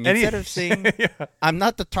new thing. Instead of saying, I'm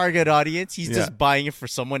not the target audience, he's just buying it for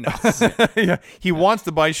someone else. Yeah. He wants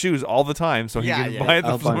to buy shoes all the time, so he can buy it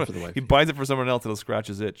I'll for buy someone. it for the wifey. He buys it for someone else. It'll scratch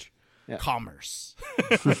his itch. Yeah. Commerce.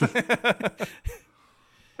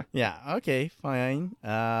 Yeah. Okay. Fine.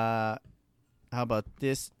 How about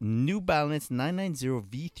this New Balance 990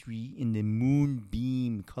 V3 in the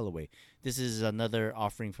Moonbeam colorway? This is another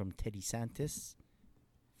offering from Teddy Santis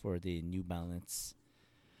for the New Balance.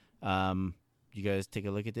 You guys take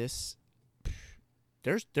a look at this.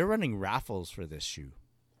 They're running raffles for this shoe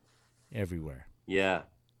everywhere. Yeah.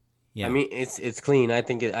 Yeah. I mean, it's clean. I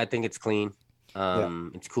think it's clean.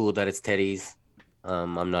 It's cool that it's Teddy's.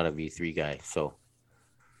 I'm not a V3 guy, so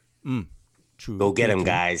True. go get them,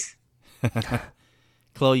 guys.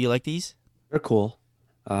 Chloe, you like these? They're cool.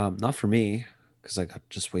 Not for me because I got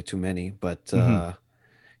just way too many. But you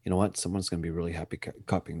know what? Someone's gonna be really happy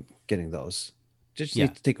getting those. Just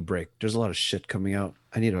need to take a break. There's a lot of shit coming out.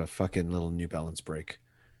 I need a fucking little New Balance break.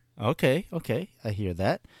 Okay. I hear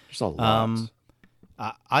that. There's a lot.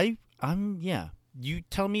 You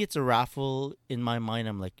tell me it's a raffle. In my mind,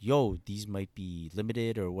 I'm like, yo, these might be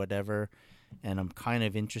limited or whatever, and I'm kind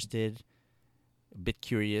of interested, a bit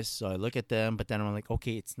curious. So I look at them, but then I'm like,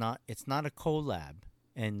 okay, it's not a collab.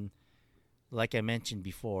 And like I mentioned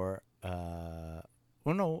before,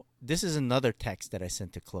 this is another text that I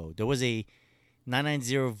sent to Chloe. There was a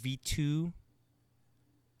 990 V2.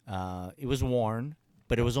 It was worn,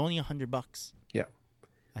 but it was only $100. Yeah.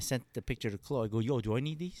 I sent the picture to Chloe. I go, yo, do I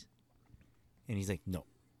need these? And he's like, no.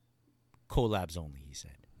 Collabs only, he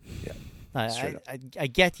said. Yeah. I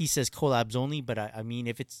get he says collabs only, but I mean,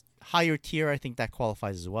 if it's higher tier, I think that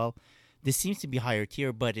qualifies as well. This seems to be higher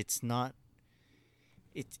tier, but it's not.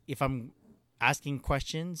 If I'm asking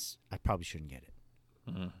questions, I probably shouldn't get it.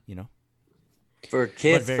 Mm-hmm. You know? For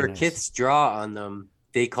nice. Kith's draw on them,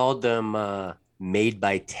 they called them made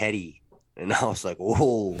by Teddy. And I was like,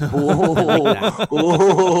 whoa. I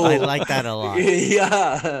like that a lot.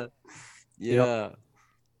 Yeah. Yep.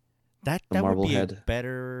 That The would be a Marblehead.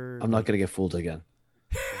 better. I'm not gonna get fooled again.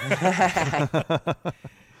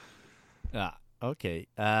 Okay.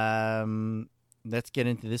 Let's get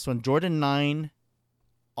into this one. Jordan 9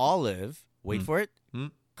 Olive. Wait for it.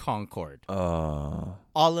 Concord.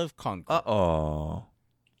 Olive Concord.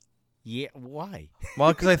 Yeah, why?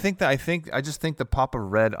 Well, because I just think the pop of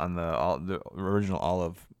red on the original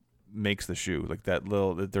olive makes the shoe like that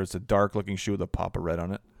little. There's a dark looking shoe with a pop of red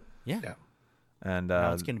on it. Yeah. And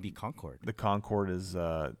Now it's gonna be Concord. the Concord is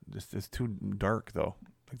it's too dark though.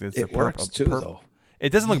 Like It works too, though.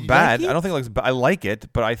 It doesn't look You bad. like it? I don't think it looks. I like it,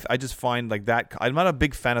 but I just find like that. I'm not a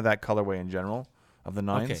big fan of that colorway in general of the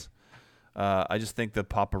nines. Okay. I just think the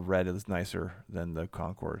pop of red is nicer than the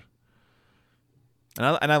Concord.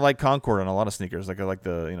 And I like Concord on a lot of sneakers. Like I like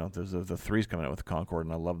there's the threes coming out with the Concord,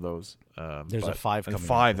 and I love those. There's a 5 and coming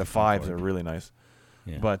out the with fives are Concord. really nice.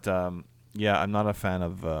 Yeah. But yeah, I'm not a fan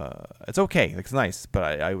of. It's okay. It's nice,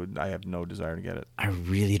 but I have no desire to get it. I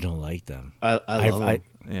really don't like them. I love them.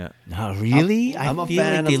 Yeah. No, really? I'm a feel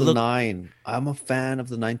fan like of they the look. 9. I'm a fan of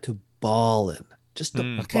the 9 to ball in. Just to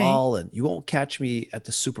Mm. Okay. ball in. You won't catch me at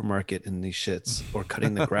the supermarket in these shits or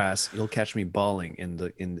cutting the grass. You'll catch me balling in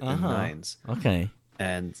the nines. Okay.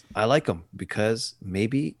 And I like them because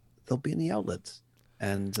maybe they'll be in the outlets,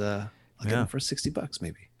 and I'll get Yeah. them for $60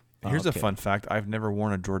 maybe. Here's a Okay. fun fact: I've never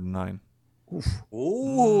worn a Jordan 9.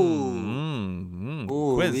 Ooh.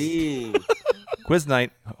 Quiz Ooh-wee. quiz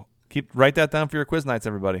night. Write that down for your quiz nights,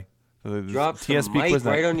 everybody. The Drop some TSB mic quiz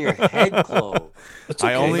right night. on your head, Chloe. It's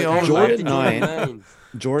I only own Jordan Jordan 9.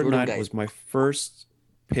 Jordan 9 guy. was my first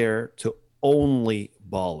pair to only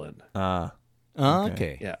ball in.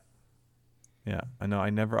 Okay. Yeah. Yeah, I know.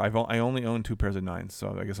 I only own 2 pairs of 9s,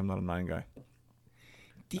 so I guess I'm not a 9 guy.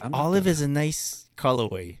 The I'm not olive gonna- is a nice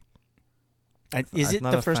colorway. Is I'm it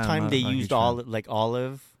not the a first fan, time not- they not a huge used fan. olive, like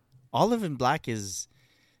olive? Olive and black is,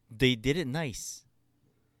 they did it nice.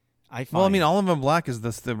 I find. Well, I mean, olive and black is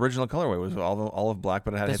the original colorway was olive black,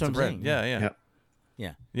 but it had That's hits what of I'm red. saying, Yeah, Yeah.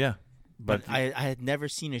 Yeah. yeah. But I had never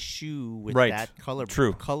seen a shoe with Right. that color.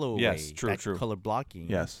 True. Colorway. Yes, true, that true. color blocking.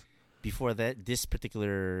 yes. Before that, this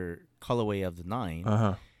particular colorway of the 9.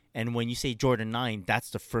 Uh-huh. And when you say Jordan 9, that's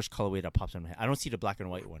the first colorway that pops in my head. I don't see the black and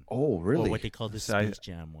white one. Oh, really? Or what they call the So I- Space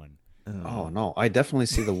Jam one. Oh, no. I definitely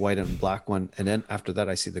see the white and black one. And then after that,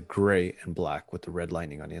 I see the gray and black with the red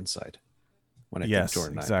lining on the inside. When I Yes, think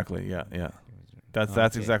Jordan 9. exactly. Yeah, yeah. That's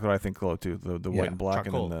Okay. exactly what I think, Chloe, too. The Yeah. white and black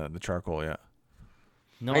Charcoal. and then the charcoal, yeah.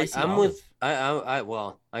 No, I see I'm olive.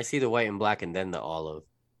 with I see the white and black and then the olive,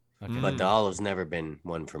 Okay. but the olive's never been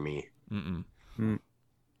one for me Mm-mm.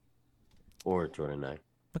 or Jordan 9.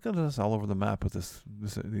 Look at us all over the map with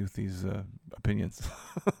these opinions.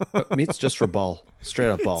 But meat's just for ball. Straight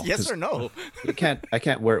up ball. Yes 'cause or no? I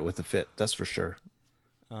can't wear it with a fit. That's for sure.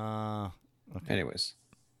 Okay. Anyways.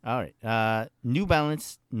 All right. New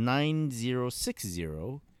Balance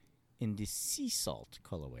 9060 in the sea salt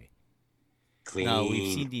colorway. Clean. Now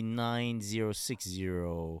we've seen the 9060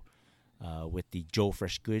 with the Joe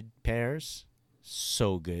Fresh Good pairs.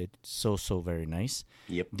 So good, so very nice.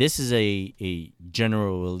 Yep. This is a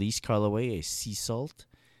general release colorway, a sea salt.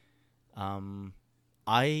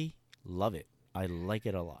 I love it. I like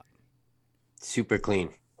it a lot. Super clean.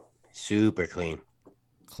 Super clean.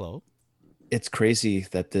 Chloe? It's crazy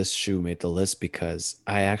that this shoe made the list because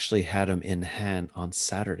I actually had them in hand on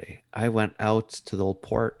Saturday. I went out to the old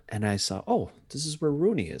port and I saw, oh, this is where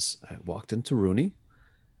Rooney is. I walked into Rooney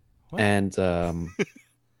What? and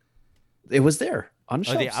it was there on the Are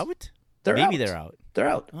shelves. they out? They're Maybe out. they're out. They're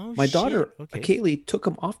out. Oh, My shit. daughter, Okay. Kaylee, took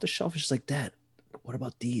them off the shelf. She's like, Dad, what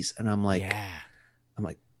about these? And I'm like, Yeah.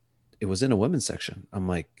 it was in a women's section. I'm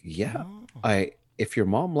like, yeah, Oh. if your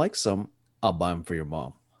mom likes them, I'll buy them for your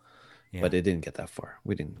mom. Yeah. But it didn't get that far.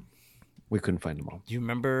 We couldn't find them all. Do you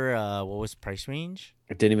remember what was price range?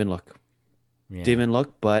 I didn't even look. Yeah. Didn't even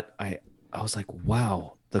look, but I was like,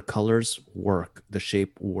 wow, the colors work. The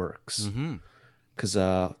shape works. Mm-hmm. Because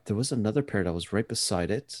there was another pair that was right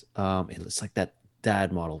beside it. It looks like that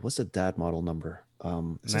dad model. What's the dad model number?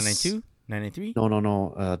 992? 993?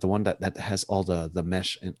 No. The one that has all the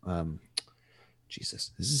mesh. In,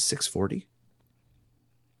 Jesus, this is 640.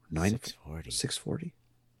 640. 640.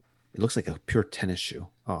 It looks like a pure tennis shoe.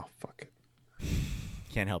 Oh fuck it.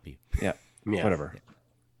 Can't help you. Yeah. Yeah. Whatever.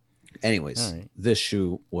 Anyways, All right. this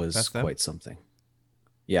shoe was That's them? quite something.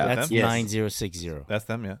 Yeah. That's Yes. 9060. That's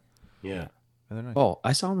them, yeah. Yeah. And they're nice. Oh,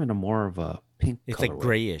 I saw them in a more of a pink. It's colorway. like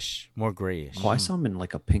grayish, more grayish. Oh, I saw them in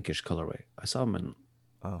like a pinkish colorway. I saw them in.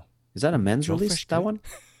 Oh. Is that a men's Joe release? Fresh That Good? one?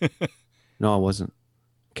 No, it wasn't.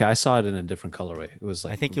 Okay, I saw it in a different colorway. It was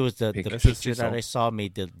like I think it was the pink. This is picture sea that salt. I saw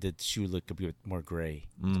made the shoe look a bit more gray.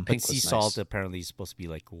 Mm. But Pink sea was salt nice. apparently is supposed to be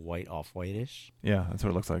like white, off-whitish. Yeah, that's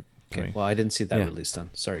what it looks like to Okay, me. well, I didn't see that Yeah. release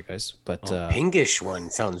done. Sorry, guys, but Pinkish one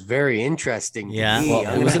sounds very interesting. To Yeah. me. Well,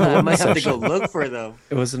 I'm it was gonna- in the I might have to women's go look for them.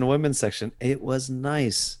 it was in the women's section. It was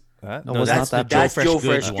nice. That? No, it was that's not the that Joe Joe Fresh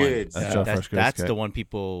Fresh Goods one. Goods. That's Yeah, Joe that's Fresh Goods, that's okay. the one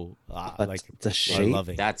people But like the are shape,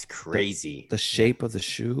 loving. That's crazy. the shape of the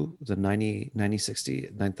shoe, the 9060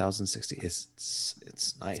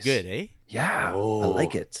 it's nice. It's good, eh? Yeah, I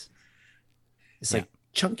like it. It's Yeah. like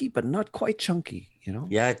chunky, but not quite chunky. You know?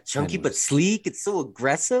 Yeah, chunky but Anyways. sleek. It's so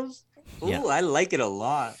aggressive. Ooh, Yeah. I like it a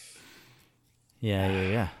lot.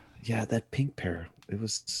 Yeah. Yeah, that pink pair. It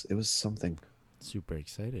was something. Super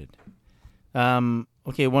excited.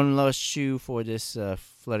 Okay, one last shoe for this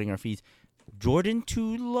flooding our feeds. Jordan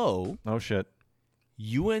 2 Low, Oh shit.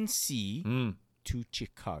 UNC Mm. to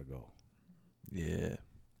Chicago. Yeah.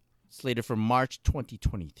 Slated for March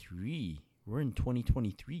 2023. We're in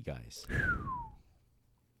 2023, guys.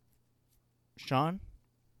 Sean?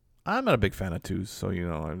 I'm not a big fan of twos, so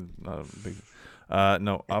I'm not a big.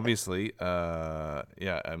 No, obviously, yeah,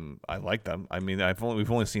 I like them. I mean,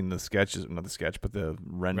 we've only seen the sketches, not the sketch, but the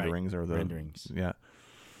renderings or the renderings. Yeah.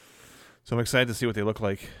 So I'm excited to see what they look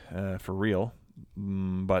like for real.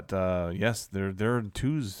 But yes, they're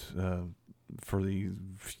twos for the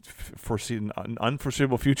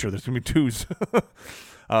unforeseeable future. There's gonna be twos.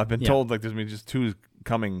 I've been told like there's gonna be just twos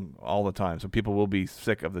coming all the time, so people will be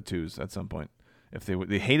sick of the twos at some point. If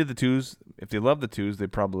they hated the twos, if they love the twos, they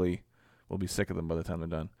probably will be sick of them by the time they're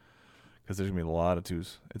done. Because there's gonna be a lot of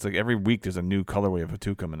twos. It's like every week there's a new colorway of a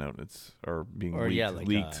two coming out.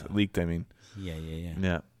 Leaked. I mean. Yeah.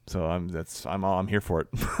 Yeah. So I'm here for it.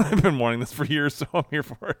 I've been wanting this for years, so I'm here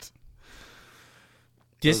for it.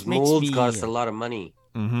 This Those makes molds me cost a lot of money.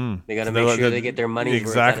 Mm-hmm. They got to make sure they get their money's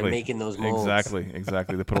worth out of making those molds.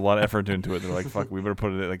 Exactly. They put a lot of effort into it. They're like, fuck, we better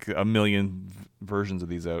put like a million versions of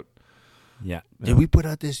these out. Yeah. Did we put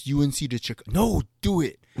out this UNC to Chicago? No, do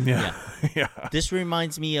it. Yeah. Yeah. This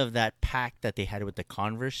reminds me of that pack that they had with the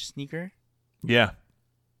Converse sneaker. Yeah.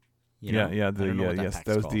 You know? Yeah. I don't know what Yes, pack's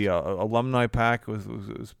that was called. the alumni pack. Was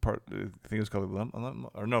part. I think it was called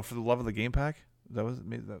or no, for the Love of the Game pack. That was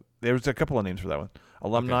maybe that. There was a couple of names for that one.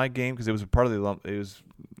 Alumni game because it was a part of the It was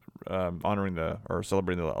honoring or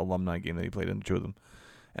celebrating the alumni game that he played in, two of them,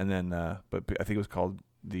 and then but I think it was called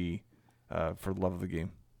the for Love of the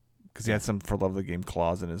Game because he had some for Love of the Game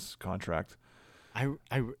clause in his contract.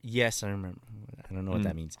 Yes, I remember. I don't know what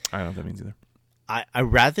that means. I don't know what that means either. I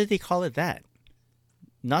rather they call it that,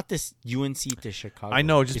 not this UNC to Chicago. I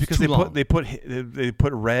know, just It's because too they long. they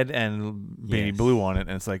put red and baby Yes. blue on it,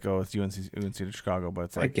 and it's like, oh, it's UNC to Chicago, but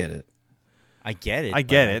it's I like get it. I get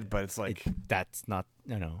it. but it's like that's not.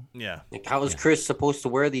 No. yeah. Like, how is Chris supposed to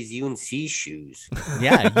wear these UNC shoes?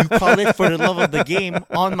 Yeah, you call it for the love of the game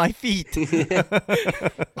on my feet.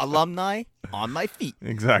 Alumni on my feet.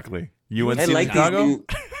 Exactly. UNC I like Chicago. these new.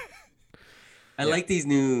 I like these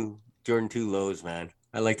new Jordan 2 lows, man.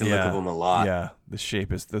 I like the look of them a lot. Yeah, the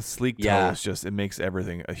shape is the sleek toe Yeah. is just it makes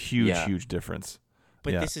everything a huge, huge difference.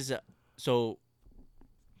 But Yeah. this is so.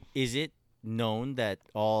 Is it known that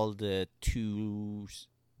all the twos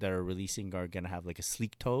that are releasing are gonna have like a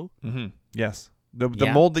sleek toe? Mm-hmm. Yes, the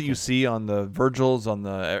Yeah? mold that you see on the Virgils, on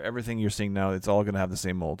the everything you're seeing now, it's all gonna have the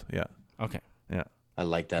same mold. Yeah, Okay. yeah, I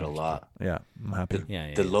like that a lot. yeah. I'm happy.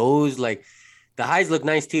 Yeah. The lows, like the highs, look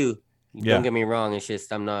nice too. Yeah. Don't get me wrong. It's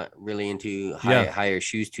just I'm not really into Yeah. higher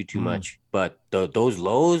shoes too much. But those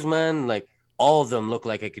lows, man, like all of them look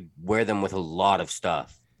like I could wear them with a lot of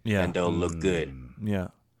stuff. Yeah, And they'll look good. yeah,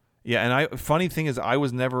 yeah. And funny thing is, I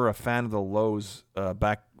was never a fan of the lows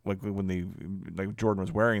back like when Jordan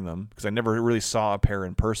was wearing them because I never really saw a pair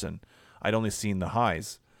in person. I'd only seen the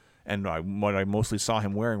highs, and what I mostly saw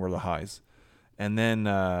him wearing were the highs. And then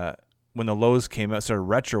when the lows came out, started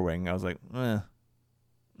retroing, I was like,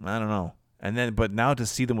 I don't know. And then, but now to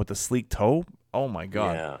see them with the sleek toe, oh my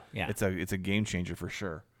god, Yeah. it's a game changer for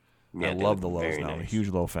sure. Yeah, I they love the look lows very now. I'm a nice. huge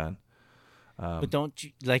low fan. But don't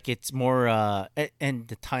you like it's more and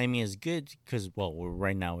the timing is good because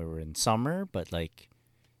right now we're in summer, but like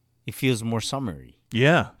it feels more summery,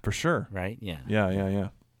 Yeah, for sure. right? Yeah. Yeah.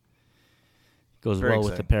 Goes Very well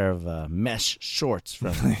with a exciting. pair of mesh shorts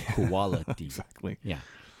from Quality. Exactly. Yeah.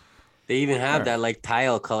 They even have that like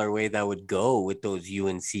tile colorway that would go with those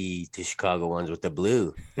UNC to Chicago ones with the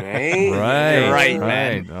blue, right? Right,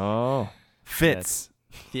 man. Oh, fits.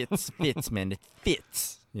 Fits, man. It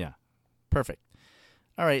fits. Yeah. Perfect.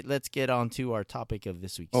 All right, let's get on to our topic of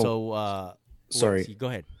this week. Oh, So, sorry. Go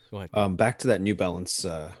ahead. Go ahead. Back to that New Balance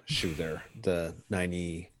shoe there, the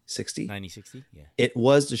 9060. 9060? Yeah. It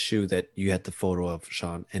was the shoe that you had the photo of,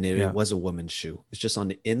 Sean, and it Yeah. was a woman's shoe. It's just on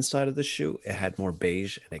the inside of the shoe, it had more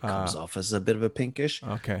beige, and it comes off as a bit of a pinkish.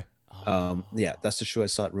 Okay. Yeah, that's the shoe I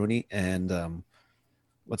saw at Rooney. And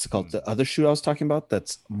what's it called? The other shoe I was talking about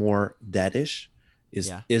that's more daddish is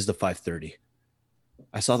Yeah. the 530.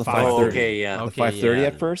 I saw the 530. 530. Okay, yeah. The Okay, 530 yeah.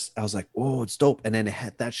 at first. I was like, "Oh, it's dope." And then it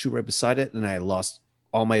had that shoe right beside it, and I lost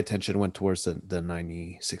all my attention. Went towards the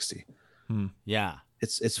 9060. Yeah.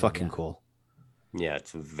 It's fucking yeah. cool. Yeah,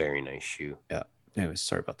 it's a very nice shoe. Yeah. Anyways,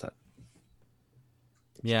 sorry about that.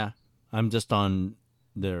 Yeah. I'm just on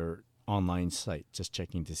their online site, just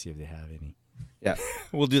checking to see if they have any. Yeah.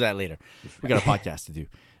 We'll do that later. We got a podcast to do.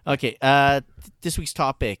 Okay. This week's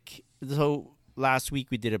topic. So last week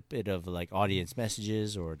we did a bit of like audience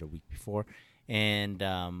messages, or the week before, and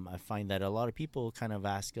I find that a lot of people kind of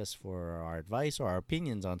ask us for our advice or our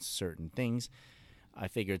opinions on certain things. I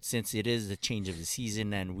figured since it is the change of the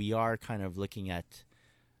season and we are kind of looking at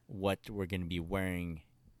what we're going to be wearing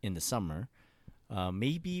in the summer,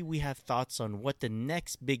 maybe we have thoughts on what the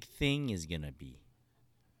next big thing is going to be.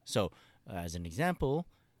 So, as an example,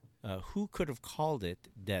 who could have called it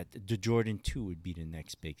that the Jordan 2 would be the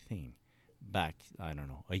next big thing? Back, I don't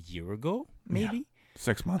know, a year ago, maybe? Yeah.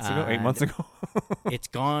 6 months ago, 8 months ago. It's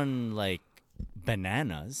gone like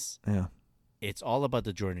bananas. Yeah. It's all about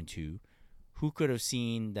the Jordan 2. Who could have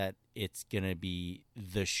seen that it's going to be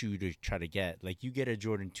the shoe to try to get? Like, you get a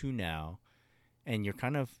Jordan 2 now, and you're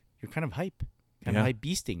kind of hype. Kind of hype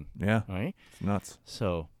beasting. Yeah. Right? It's nuts.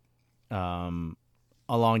 So,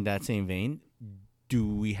 along that same vein, do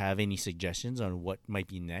we have any suggestions on what might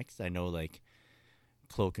be next? I know, like,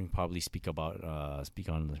 Chloe can probably speak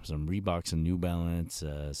on some Reeboks and New Balance,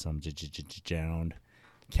 some Jound,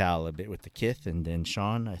 Cal a bit with the Kith, and then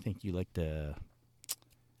Sean, I think you like the,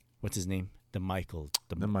 what's his name? The Michael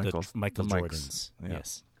Michaels. Michael The Mikes. Jordans. Yeah.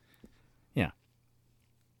 Yes. Yeah.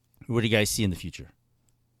 What do you guys see in the future?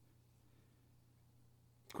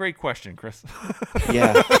 Great question, Chris.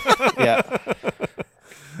 Yeah. Yeah.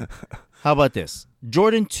 How about this?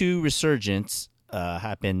 Jordan 2 resurgence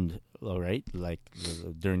happened, all right, like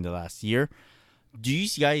during the last year. Do you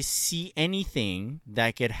guys see anything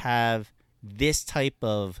that could have this type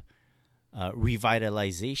of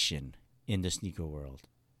revitalization in the sneaker world?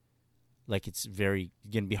 Like, it's very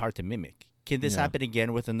going to be hard to mimic. Can this happen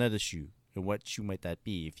again with another shoe? And what shoe might that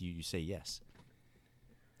be if you say yes?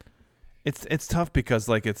 It's tough because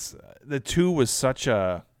like the 2 was such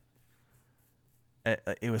a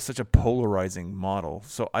polarizing model.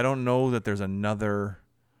 So I don't know that there's another,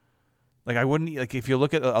 like, I wouldn't, like, if you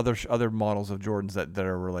look at other models of Jordans that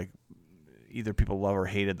were like either people love or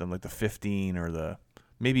hated them, like the 15 or the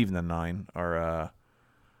maybe even the 9, or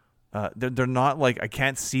they're not like, I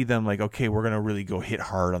can't see them like, okay, we're gonna really go hit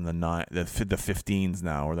hard on the 9, the 15s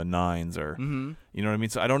now, or the 9s, or you know what I mean.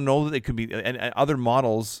 So I don't know that it could be, and other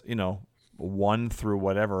models, 1 through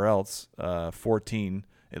whatever else, 14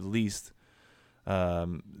 at least,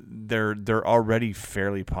 they're already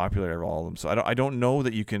fairly popular, all of them. So I don't know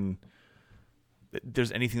that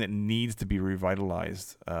there's anything that needs to be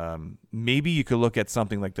revitalized. Maybe you could look at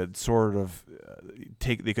something like that, sort of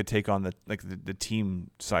they could take on the team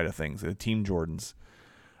side of things, the team Jordans.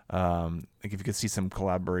 Like if you could see some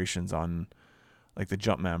collaborations on like the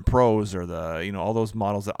Jumpman Pros, or the all those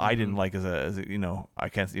models that I didn't like as a I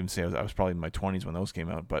can't even say I was probably in my 20s when those came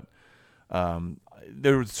out, but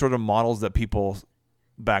there were sort of models that people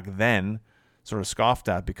back then sort of scoffed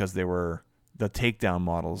at because they were the takedown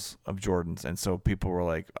models of Jordans, and so people were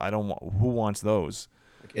like, who wants those?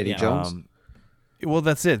 Like Eddie Jones. Well,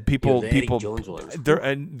 that's it. People Eddie Jones ones.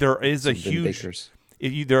 There is a huge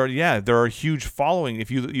there are a huge following.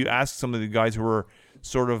 If you ask some of the guys who were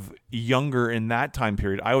sort of younger in that time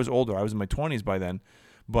period, I was older, I was in my 20s by then,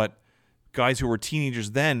 but guys who were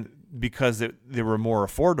teenagers then, because they were more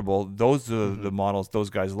affordable, those are the models those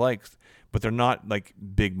guys liked. But they're not like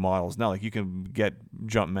big models now. Like, you can get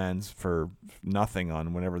Jumpmans for nothing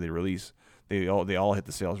on whenever they release. They all hit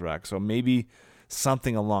the sales rack. So maybe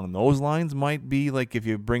something along those lines might be like, if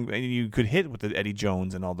you could hit with the Eddie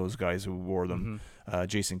Jones and all those guys who wore them,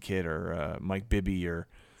 Jason Kidd or Mike Bibby, or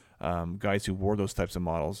guys who wore those types of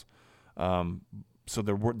models. So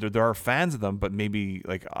there are fans of them, but maybe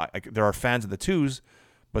like there are fans of the 2s,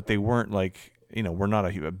 but they weren't like, we're not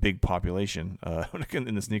a big population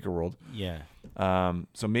in the sneaker world. Yeah.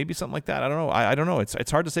 So maybe something like that. I don't know. I don't know.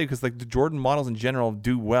 It's hard to say because like the Jordan models in general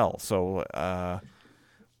do well. So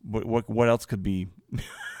what else could be?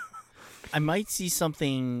 I might see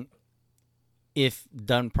something if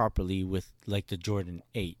done properly with like the Jordan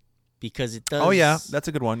 8, because it does. Oh yeah, that's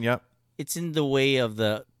a good one. Yep. It's in the way of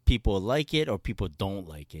the people like it or people don't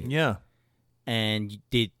like it. Yeah. And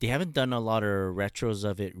they haven't done a lot of retros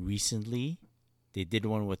of it recently. They did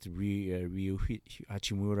one with Ryu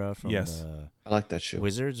Hachimura from the I like that shoe.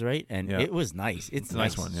 Wizards, right? And it was nice. It's a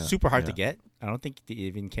nice one. Yeah. Super hard to get. I don't think it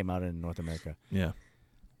even came out in North America. Yeah.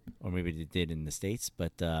 or maybe they did in the States.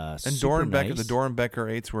 But And super nice. The Dorenbecker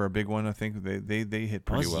 8s were a big one. I think they hit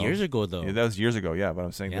pretty well. That was years ago, though. Yeah, that was years ago. Yeah, but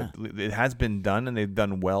I'm saying that it has been done and they've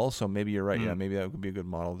done well. So maybe you're right. Yeah, maybe that would be a good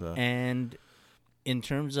model to. And in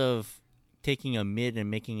terms of taking a mid and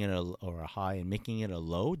making it or a high and making it a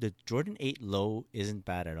low, the Jordan 8 low isn't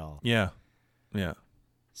bad at all. Yeah.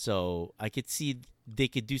 So I could see they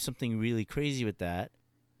could do something really crazy with that,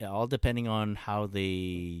 all depending on how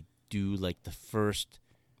they do like the first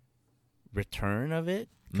return of it,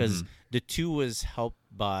 because the 2 was helped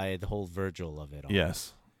by the whole Virgil of it all.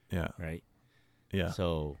 Yes. Yeah. Right. Yeah.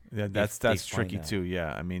 So that's tricky too.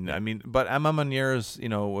 Yeah. I mean, but Emma Manier's,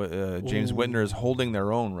 James Whitner's holding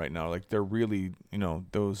their own right now. Like they're really,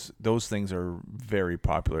 those things are very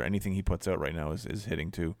popular. Anything he puts out right now is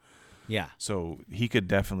hitting too. Yeah. So he could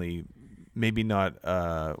definitely, maybe not.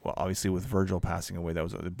 Well, obviously with Virgil passing away,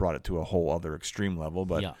 it brought it to a whole other extreme level.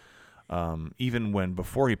 But even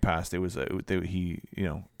before he passed, it was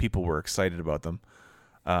people were excited about them.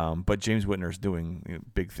 But James Whitner's doing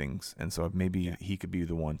big things, and so maybe he could be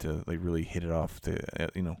the one to like really hit it off to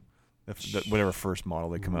whatever first model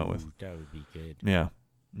they come out with. That would be good. Yeah.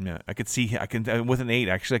 I could see. With an 8.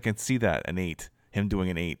 Actually, I can see that an 8. Him doing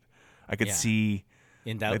an 8. I could see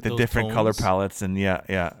in that like the different tones. color palettes, and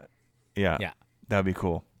yeah. That'd be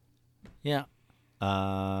cool. Yeah.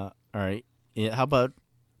 All right. Yeah, how about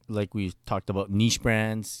like we talked about niche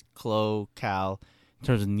brands, Clo, Cal. In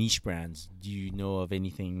terms of niche brands, do you know of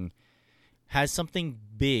anything? Has something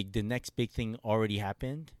big, the next big thing already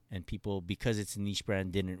happened, and people, because it's a niche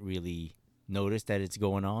brand, didn't really notice that it's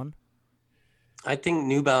going on? I think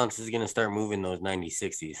New Balance is going to start moving those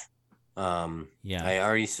 9060s. I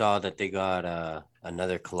already saw that they got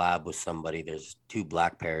another collab with somebody. There's 2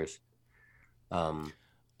 black pairs.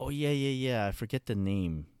 Oh yeah. I forget the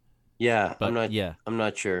name. Yeah, but I'm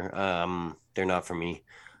not sure. They're not for me.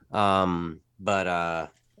 But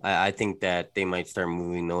I think that they might start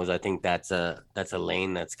moving those. I think that's a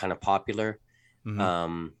lane that's kind of popular,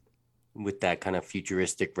 with that kind of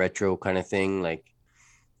futuristic retro kind of thing. Like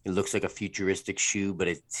it looks like a futuristic shoe, but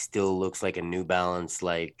it still looks like a New Balance,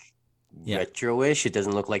 like retro-ish. It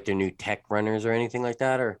doesn't look like they're new tech runners or anything like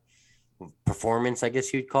that, or performance, I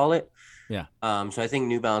guess you'd call it. Yeah. So I think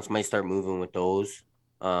New Balance might start moving with those.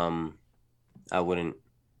 I wouldn't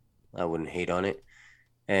hate on it,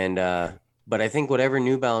 and but I think whatever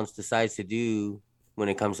New Balance decides to do when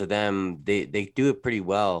it comes to them, they do it pretty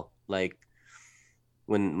well. Like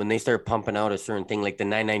when they start pumping out a certain thing, like the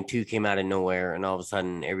 992 came out of nowhere, and all of a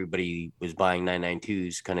sudden everybody was buying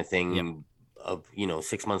 992s kind of thing. Yep. Of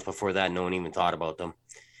 6 months before that, no one even thought about them.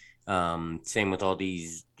 Same with all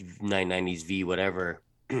these 990s V whatever.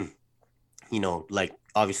 Like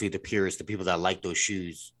obviously the purists, the people that like those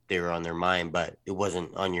shoes, they were on their mind, but it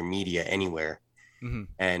wasn't on your media anywhere.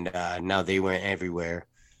 And now they went everywhere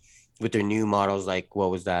with their new models. Like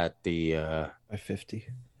what was that? The 550.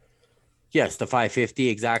 Yes, the 550,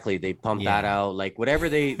 exactly. They pump that out. Like whatever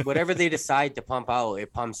they decide to pump out,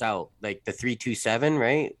 it pumps out. Like the 327,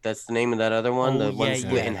 right? That's the name of that other one. The one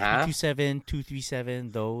split in half. 227,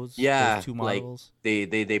 237, those. Yeah, those 2 models.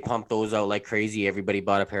 Like they pump those out like crazy. Everybody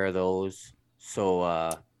bought a pair of those. So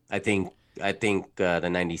I think the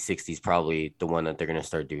 9060 is probably the one that they're gonna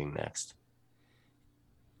start doing next.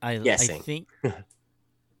 I think.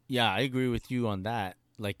 Yeah, I agree with you on that.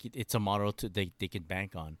 Like it's a model they could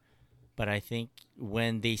bank on. But I think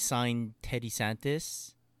when they signed Teddy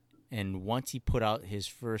Santis, and once he put out his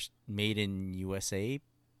first made in USA,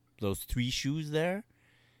 those 3 shoes there,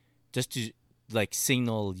 just to like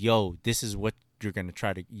signal, yo, this is what you're gonna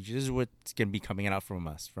this is what's gonna be coming out from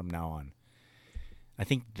us from now on. I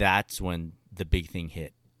think that's when the big thing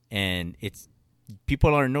hit, and it's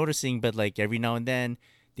people aren't noticing, but like every now and then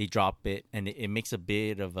they drop it, and it makes a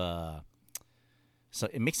bit of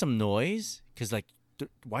it makes some noise, because like,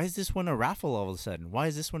 why is this one a raffle all of a sudden? Why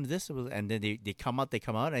is this one this? And then they come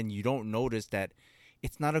out, and you don't notice that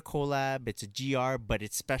it's not a collab, it's a GR, but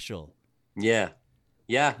it's special. Yeah.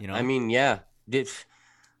 I mean,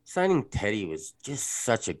 signing Teddy was just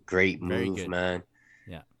such a great move, man.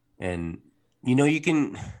 Yeah. And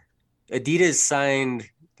Adidas signed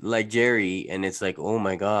like Jerry, and it's like, oh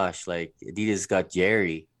my gosh, like Adidas got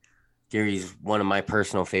Jerry. Jerry's one of my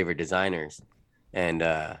personal favorite designers, and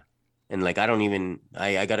like I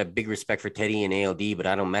got a big respect for Teddy and ALD, but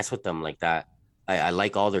I don't mess with them like that. I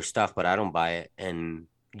like all their stuff, but I don't buy it. And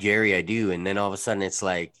Jerry, I do. And then all of a sudden it's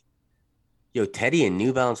like, yo, Teddy and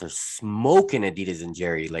New Balance are smoking Adidas and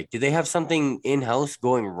Jerry. Like, do they have something in-house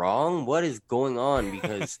going wrong? What is going on?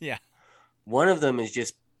 Because one of them is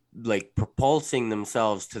just like propulsing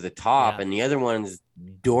themselves to the top, and the other one's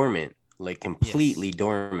dormant. like completely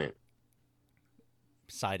dormant.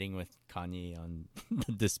 Siding with Kanye on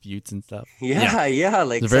the disputes and stuff. Yeah,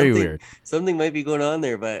 like It's very something, weird. something might be going on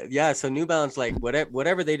there, but yeah. So New Balance, like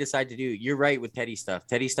whatever they decide to do, you're right with Teddy stuff.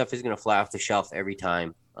 Teddy stuff is gonna fly off the shelf every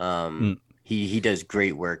time. He does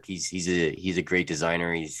great work. He's a great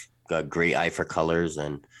designer. He's got great eye for colors,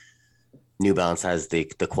 and New Balance has the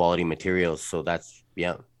quality materials. So that's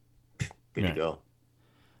good to go.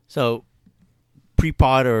 So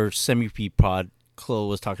pre-pod or semi-pre-pod, Chloe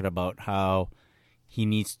was talking about how he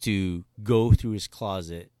needs to go through his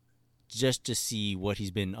closet just to see what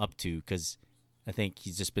he's been up to, because I think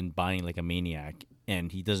he's just been buying like a maniac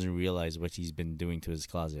and he doesn't realize what he's been doing to his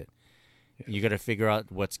closet. Yeah. You got to figure out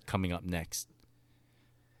what's coming up next.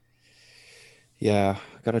 Yeah,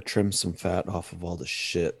 I got to trim some fat off of all the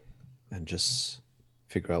shit and just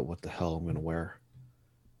figure out what the hell I'm going to wear.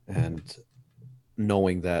 And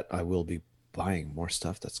knowing that I will be buying more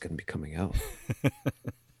stuff that's going to be coming out.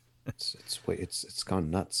 It's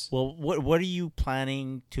gone nuts. Well, what are you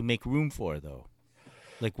planning to make room for, though?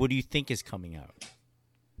 Like, what do you think is coming out?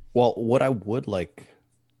 Well, what I would like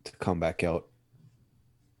to come back out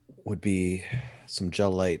would be some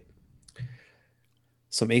gel light,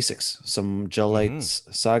 some Asics, some gel lights.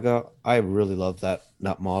 Saga. I really love that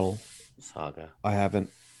model. Saga. I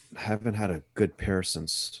haven't had a good pair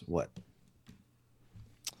since what?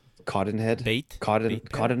 Cottonhead? Bait?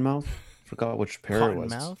 Cottonmouth? Forgot which pair it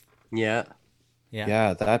was. Cottonmouth? Yeah,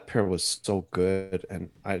 that pair was so good, and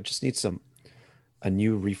I just need a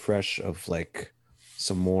new refresh of like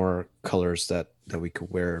some more colors that we could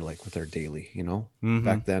wear like with our daily, you know.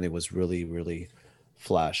 Back then it was really, really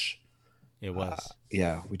flash. It was.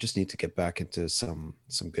 Yeah, we just need to get back into some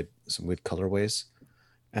good colorways,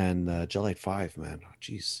 and Gel Light 5, man. Oh,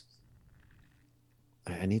 jeez,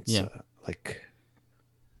 I need like,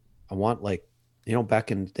 I want, like, you know, back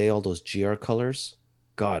in the day, all those GR colors.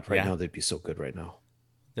 God, right now they'd be so good right now.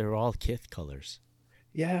 They're all Kith colors.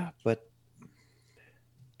 Yeah, but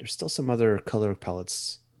there's still some other color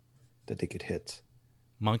palettes that they could hit.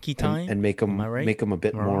 Monkey Time and make them right? make them a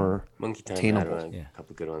bit more Monkey Time attainable. had a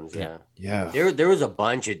couple good ones. Yeah. There was a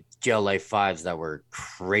bunch of Gel Light 5s that were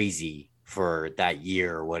crazy for that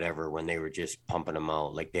year or whatever when they were just pumping them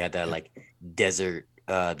out. Like they had that like desert.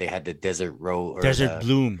 They had the Desert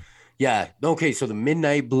Bloom. Yeah. Okay. So the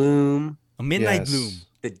Midnight Bloom. A Midnight Bloom.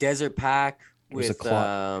 The Desert Pack with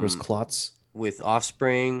clots with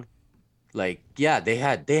Offspring. Like, yeah, they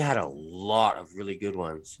had a lot of really good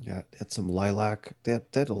ones. Yeah, they had some Lilac. They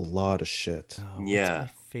had a lot of shit. Oh, yeah,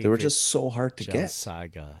 they were just so hard to get.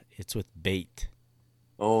 Saga. It's with Bait.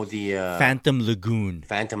 Oh, the Phantom Lagoon.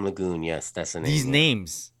 Phantom Lagoon. Yes, that's the name. These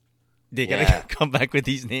names, they gotta come back with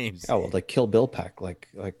these names. Oh, well, like Kill Bill pack, like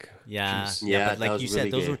yeah, geez. But like you said,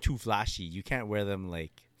 really those good. were too flashy. You can't wear them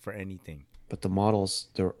like for anything. But the models,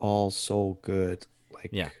 they're all so good.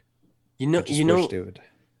 Like, you know, dude.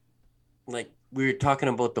 Like we were talking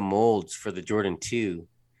about the molds for the Jordan 2.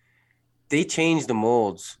 They changed the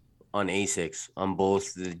molds on Asics on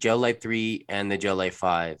both the Gel Light 3 and the Gel Light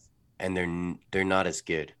 5, and they're not as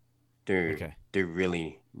good. They're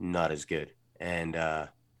really not as good. And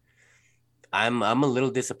I'm a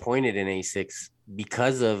little disappointed in Asics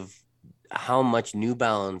because of how much New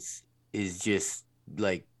Balance is just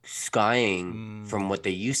like skying from what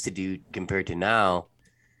they used to do compared to now.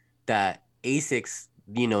 That Asics,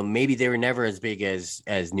 you know, maybe they were never as big as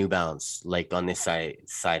New Balance, like on this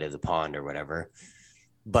side of the pond or whatever,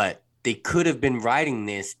 but they could have been riding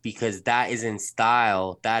this because that is in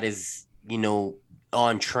style, that is, you know,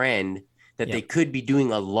 on trend, that they could be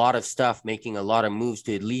doing a lot of stuff, making a lot of moves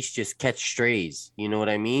to at least just catch strays, you know what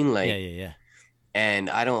I mean? Like yeah. And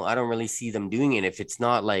I don't really see them doing it if it's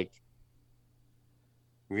not like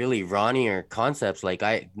really Ronnie or concepts. Like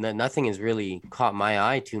nothing has really caught my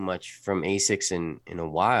eye too much from Asics in a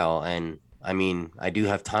while. And I mean, I do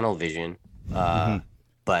have tunnel vision,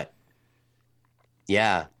 but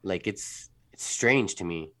yeah, like it's strange to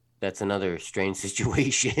me. That's another strange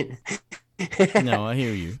situation. No, I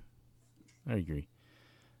hear you. I agree.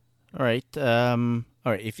 All right.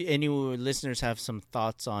 If any listeners have some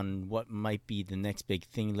thoughts on what might be the next big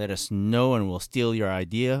thing, let us know, and we'll steal your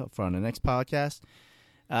idea for on the next podcast.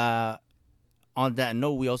 On that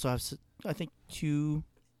note, we also have, I think, 2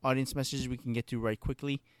 audience messages we can get to right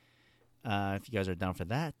quickly. If you guys are down for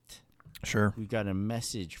that. Sure. We got a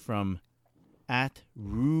message from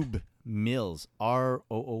 @Roob Mills,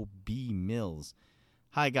 ROOB Mills.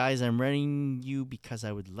 Hi guys, I'm writing you because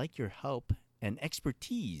I would like your help and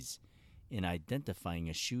expertise in identifying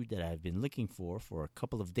a shoe that I've been looking for a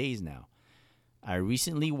couple of days now. I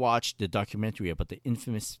recently watched the documentary about the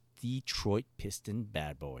infamous Detroit Piston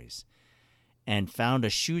Bad Boys. and found a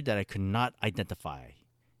shoe that I could not identify.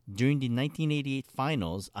 During the 1988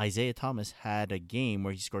 finals, Isaiah Thomas had a game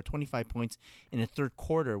where he scored 25 points in the third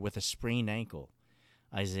quarter with a sprained ankle.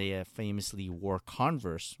 Isaiah famously wore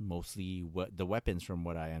Converse, mostly the weapons from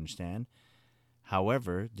what I understand.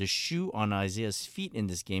 However, the shoe on Isaiah's feet in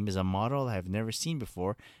this game is a model I have never seen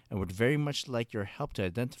before and would very much like your help to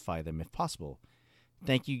identify them if possible.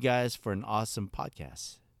 Thank you guys for an awesome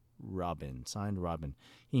podcast. Robin, signed Robin.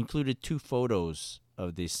 He included 2 photos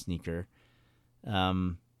of this sneaker.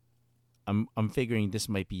 I'm figuring this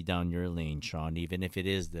might be down your lane, Sean, even if it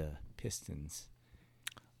is the Pistons.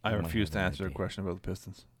 I refuse to answer a question about the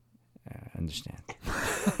Pistons. I understand.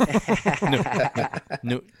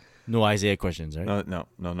 No Isaiah questions, right? No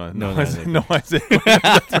Isaiah. Isaiah.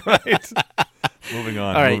 That's right. Moving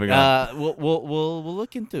on. All right. Moving on. We'll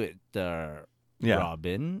look into it. Yeah.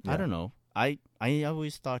 Robin. Yeah. I don't know. I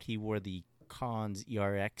always thought he wore the Cons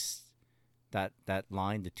ERX, that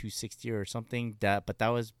line, the 260 or something. But that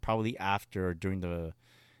was probably after or during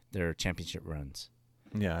their championship runs.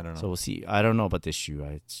 Yeah, I don't know. So we'll see. I don't know about this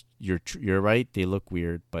shoe. You're right. They look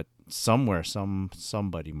weird, but somewhere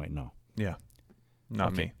somebody might know. Yeah,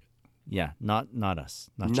 not me. Yeah, not us.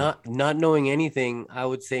 Not knowing anything, I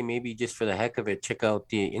would say maybe just for the heck of it, check out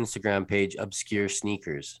the Instagram page Obscure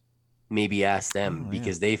Sneakers. Maybe ask them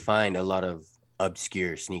because they find a lot of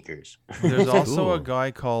obscure sneakers. There's also a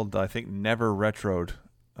guy called I think Never Retroed,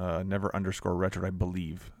 Never_Retroed, I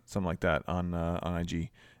believe, something like that on IG,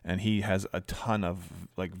 and he has a ton of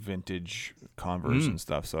like vintage Converse and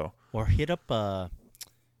stuff. So or hit up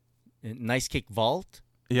Nice Kick Vault.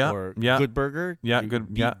 Yeah, or yeah. Good Burger. Yeah, good.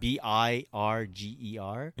 Yeah,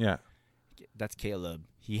 BIRGER. Yeah, that's Caleb.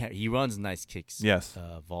 He runs Nice Kicks. Yes.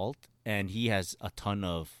 Vault, and he has a ton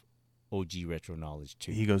of OG retro knowledge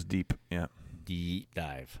too. He goes deep. Yeah, deep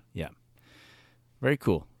dive. Yeah, very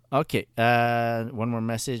cool. Okay, one more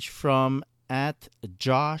message from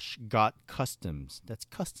 @JoshGotCustoms. That's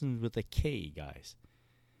customs with a K, guys.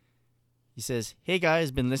 He says, "Hey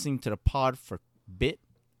guys, been listening to the pod for a bit.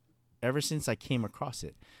 Ever since I came across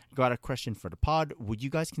it, got a question for the pod. Would you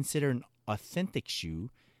guys consider an authentic shoe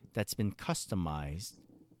that's been customized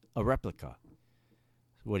a replica?"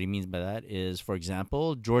 What he means by that is, for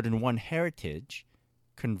example, Jordan 1 Heritage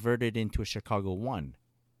converted into a Chicago 1.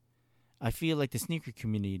 I feel like the sneaker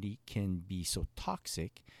community can be so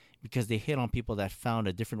toxic because they hit on people that found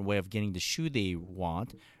a different way of getting the shoe they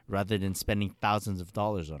want rather than spending thousands of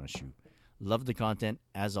dollars on a shoe. Love the content,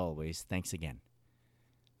 as always. Thanks again.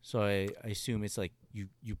 So I assume it's like you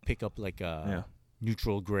pick up like a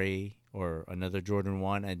neutral gray or another Jordan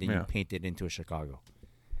 1 and then you paint it into a Chicago.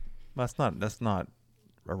 Well, that's not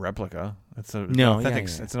a replica. It's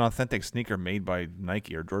an authentic sneaker made by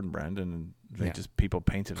Nike or Jordan brand, and they just people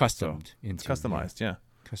painted customed it. So it's customized. Yeah.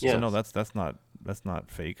 Customized. So no, that's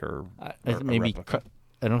not fake or maybe. replica.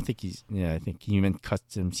 I don't think he's. Yeah, I think he meant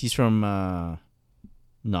customs. He's from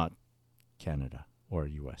not Canada or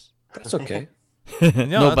U.S. That's okay.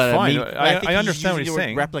 No, that's fine. I understand what he's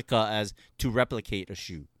saying. Replica as to replicate a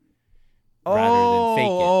shoe rather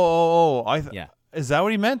than fake it. Is that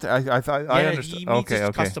what he meant? I thought I understood. He means Okay.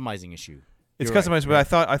 customizing a shoe. It's You're customized, right.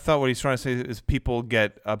 but I thought what he's trying to say is people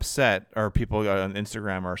get upset, or people on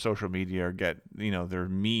Instagram or social media or get they're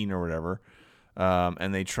mean or whatever,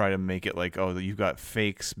 and they try to make it like, oh, you've got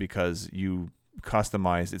fakes because you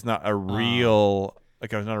customized. It's not a real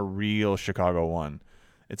it's not a real Chicago 1.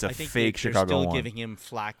 It's a fake Chicago 1. They're still giving him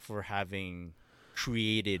flack for having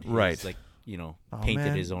created his,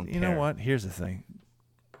 painted his own pair. You know what? Here's the thing.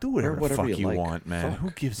 Do whatever the fuck you want, man. Who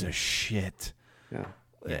gives a shit? Yeah.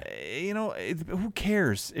 Who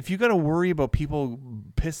cares? If you got to worry about people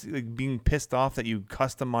being pissed off that you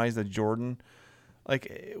customized a Jordan,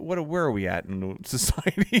 where are we at in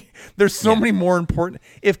society? There's so many more important.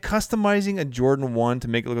 If customizing a Jordan 1 to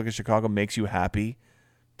make it look like a Chicago makes you happy,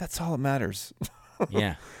 that's all that matters.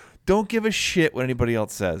 Yeah. Don't give a shit what anybody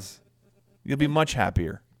else says. You'll be much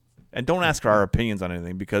happier. And don't ask our opinions on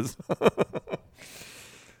anything because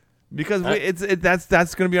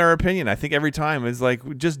that's going to be our opinion. I think every time is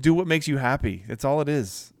like, just do what makes you happy. That's all it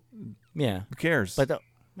is. Yeah. Who cares? But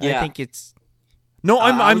I think it's. No,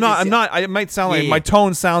 I'm not. It might sound like my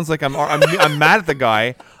tone sounds like I'm mad at the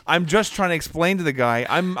guy. I'm just trying to explain to the guy.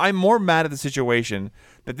 I'm more mad at the situation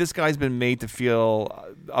that this guy's been made to feel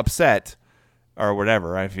upset or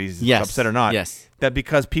whatever, right? If he's upset or not. Yes. That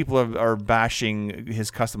because people are bashing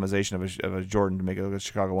his customization of a Jordan to make it look like a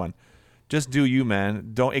Chicago 1. Just do you,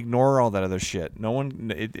 man. Don't ignore all that other shit. No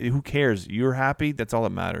one. Who cares? You're happy. That's all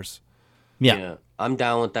that matters. Yeah. I'm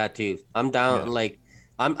down with that too. I'm down.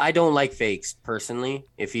 I don't like fakes personally.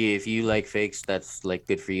 If you like fakes, that's like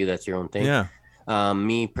good for you. That's your own thing. Yeah.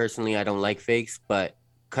 Me personally, I don't like fakes, but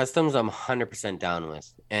customs I'm 100% down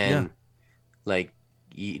with. And like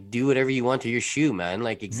you do whatever you want to your shoe, man.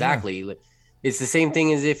 Like exactly. It's the same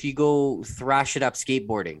thing as if you go thrash it up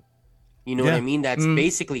skateboarding. You know what I mean? That's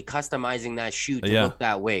basically customizing that shoe to look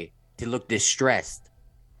that way, to look distressed.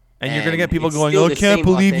 And you're gonna get people going, "Oh, I can't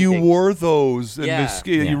believe you wore those, and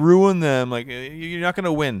you ruined them." Like you're not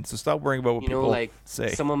gonna win, so stop worrying about what people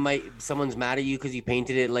say. Someone's mad at you because you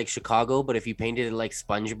painted it like Chicago, but if you painted it like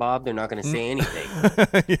SpongeBob, they're not gonna say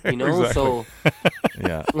anything. You know, so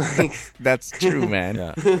like that's true, man.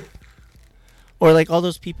 Yeah. Or like all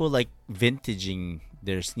those people like vintaging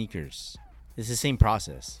their sneakers. It's the same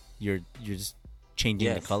process. You're just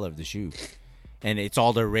changing the color of the shoe. And it's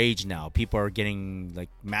all the rage now. People are getting like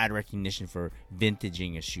mad recognition for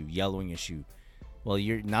vintaging a shoe, yellowing a shoe. Well,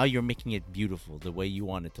 you're making it beautiful the way you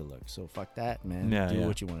want it to look. So fuck that, man. Do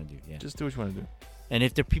what you want to do. Yeah. Just do what you want to do. And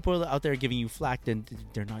if there are people out there giving you flack, then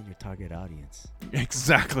they're not your target audience.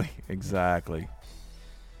 Exactly.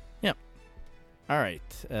 Yep. All right.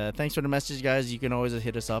 Thanks for the message, guys. You can always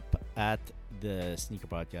hit us up at the Sneaker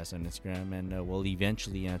Podcast on Instagram, and we'll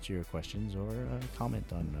eventually answer your questions or comment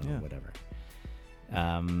on whatever.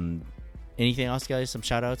 Anything else, guys? Some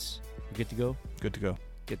shout outs? We're good to go? Good to go.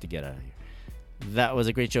 Good to get out of here. That was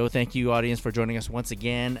a great show. Thank you, audience, for joining us once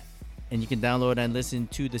again. And you can download and listen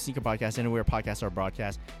to the Sneaker Podcast anywhere podcasts are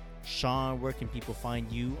broadcast. Sean, where can people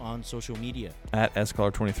find you on social media? At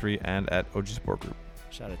SCollar23 and at OG Sport Group.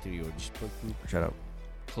 Shout out to the OG Sport Group. Shout out.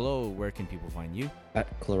 Chloe, where can people find you?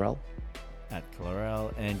 At Clarel. At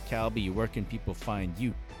Clarel. And Calby, where can people find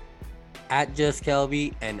you? At Just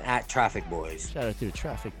Kelby and at Traffic Boys. Shout out to the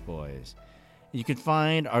Traffic Boys. You can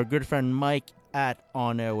find our good friend Mike at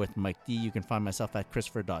On Air with Mike D. You can find myself at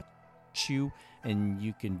Christopher.Chu. And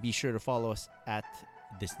you can be sure to follow us at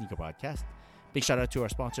the Sneaker Podcast. Big shout out to our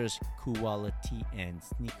sponsors, Quality and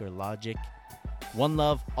Sneaker Logic. One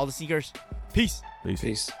love, all the sneakers. Peace. Peace.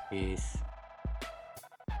 Peace. Peace.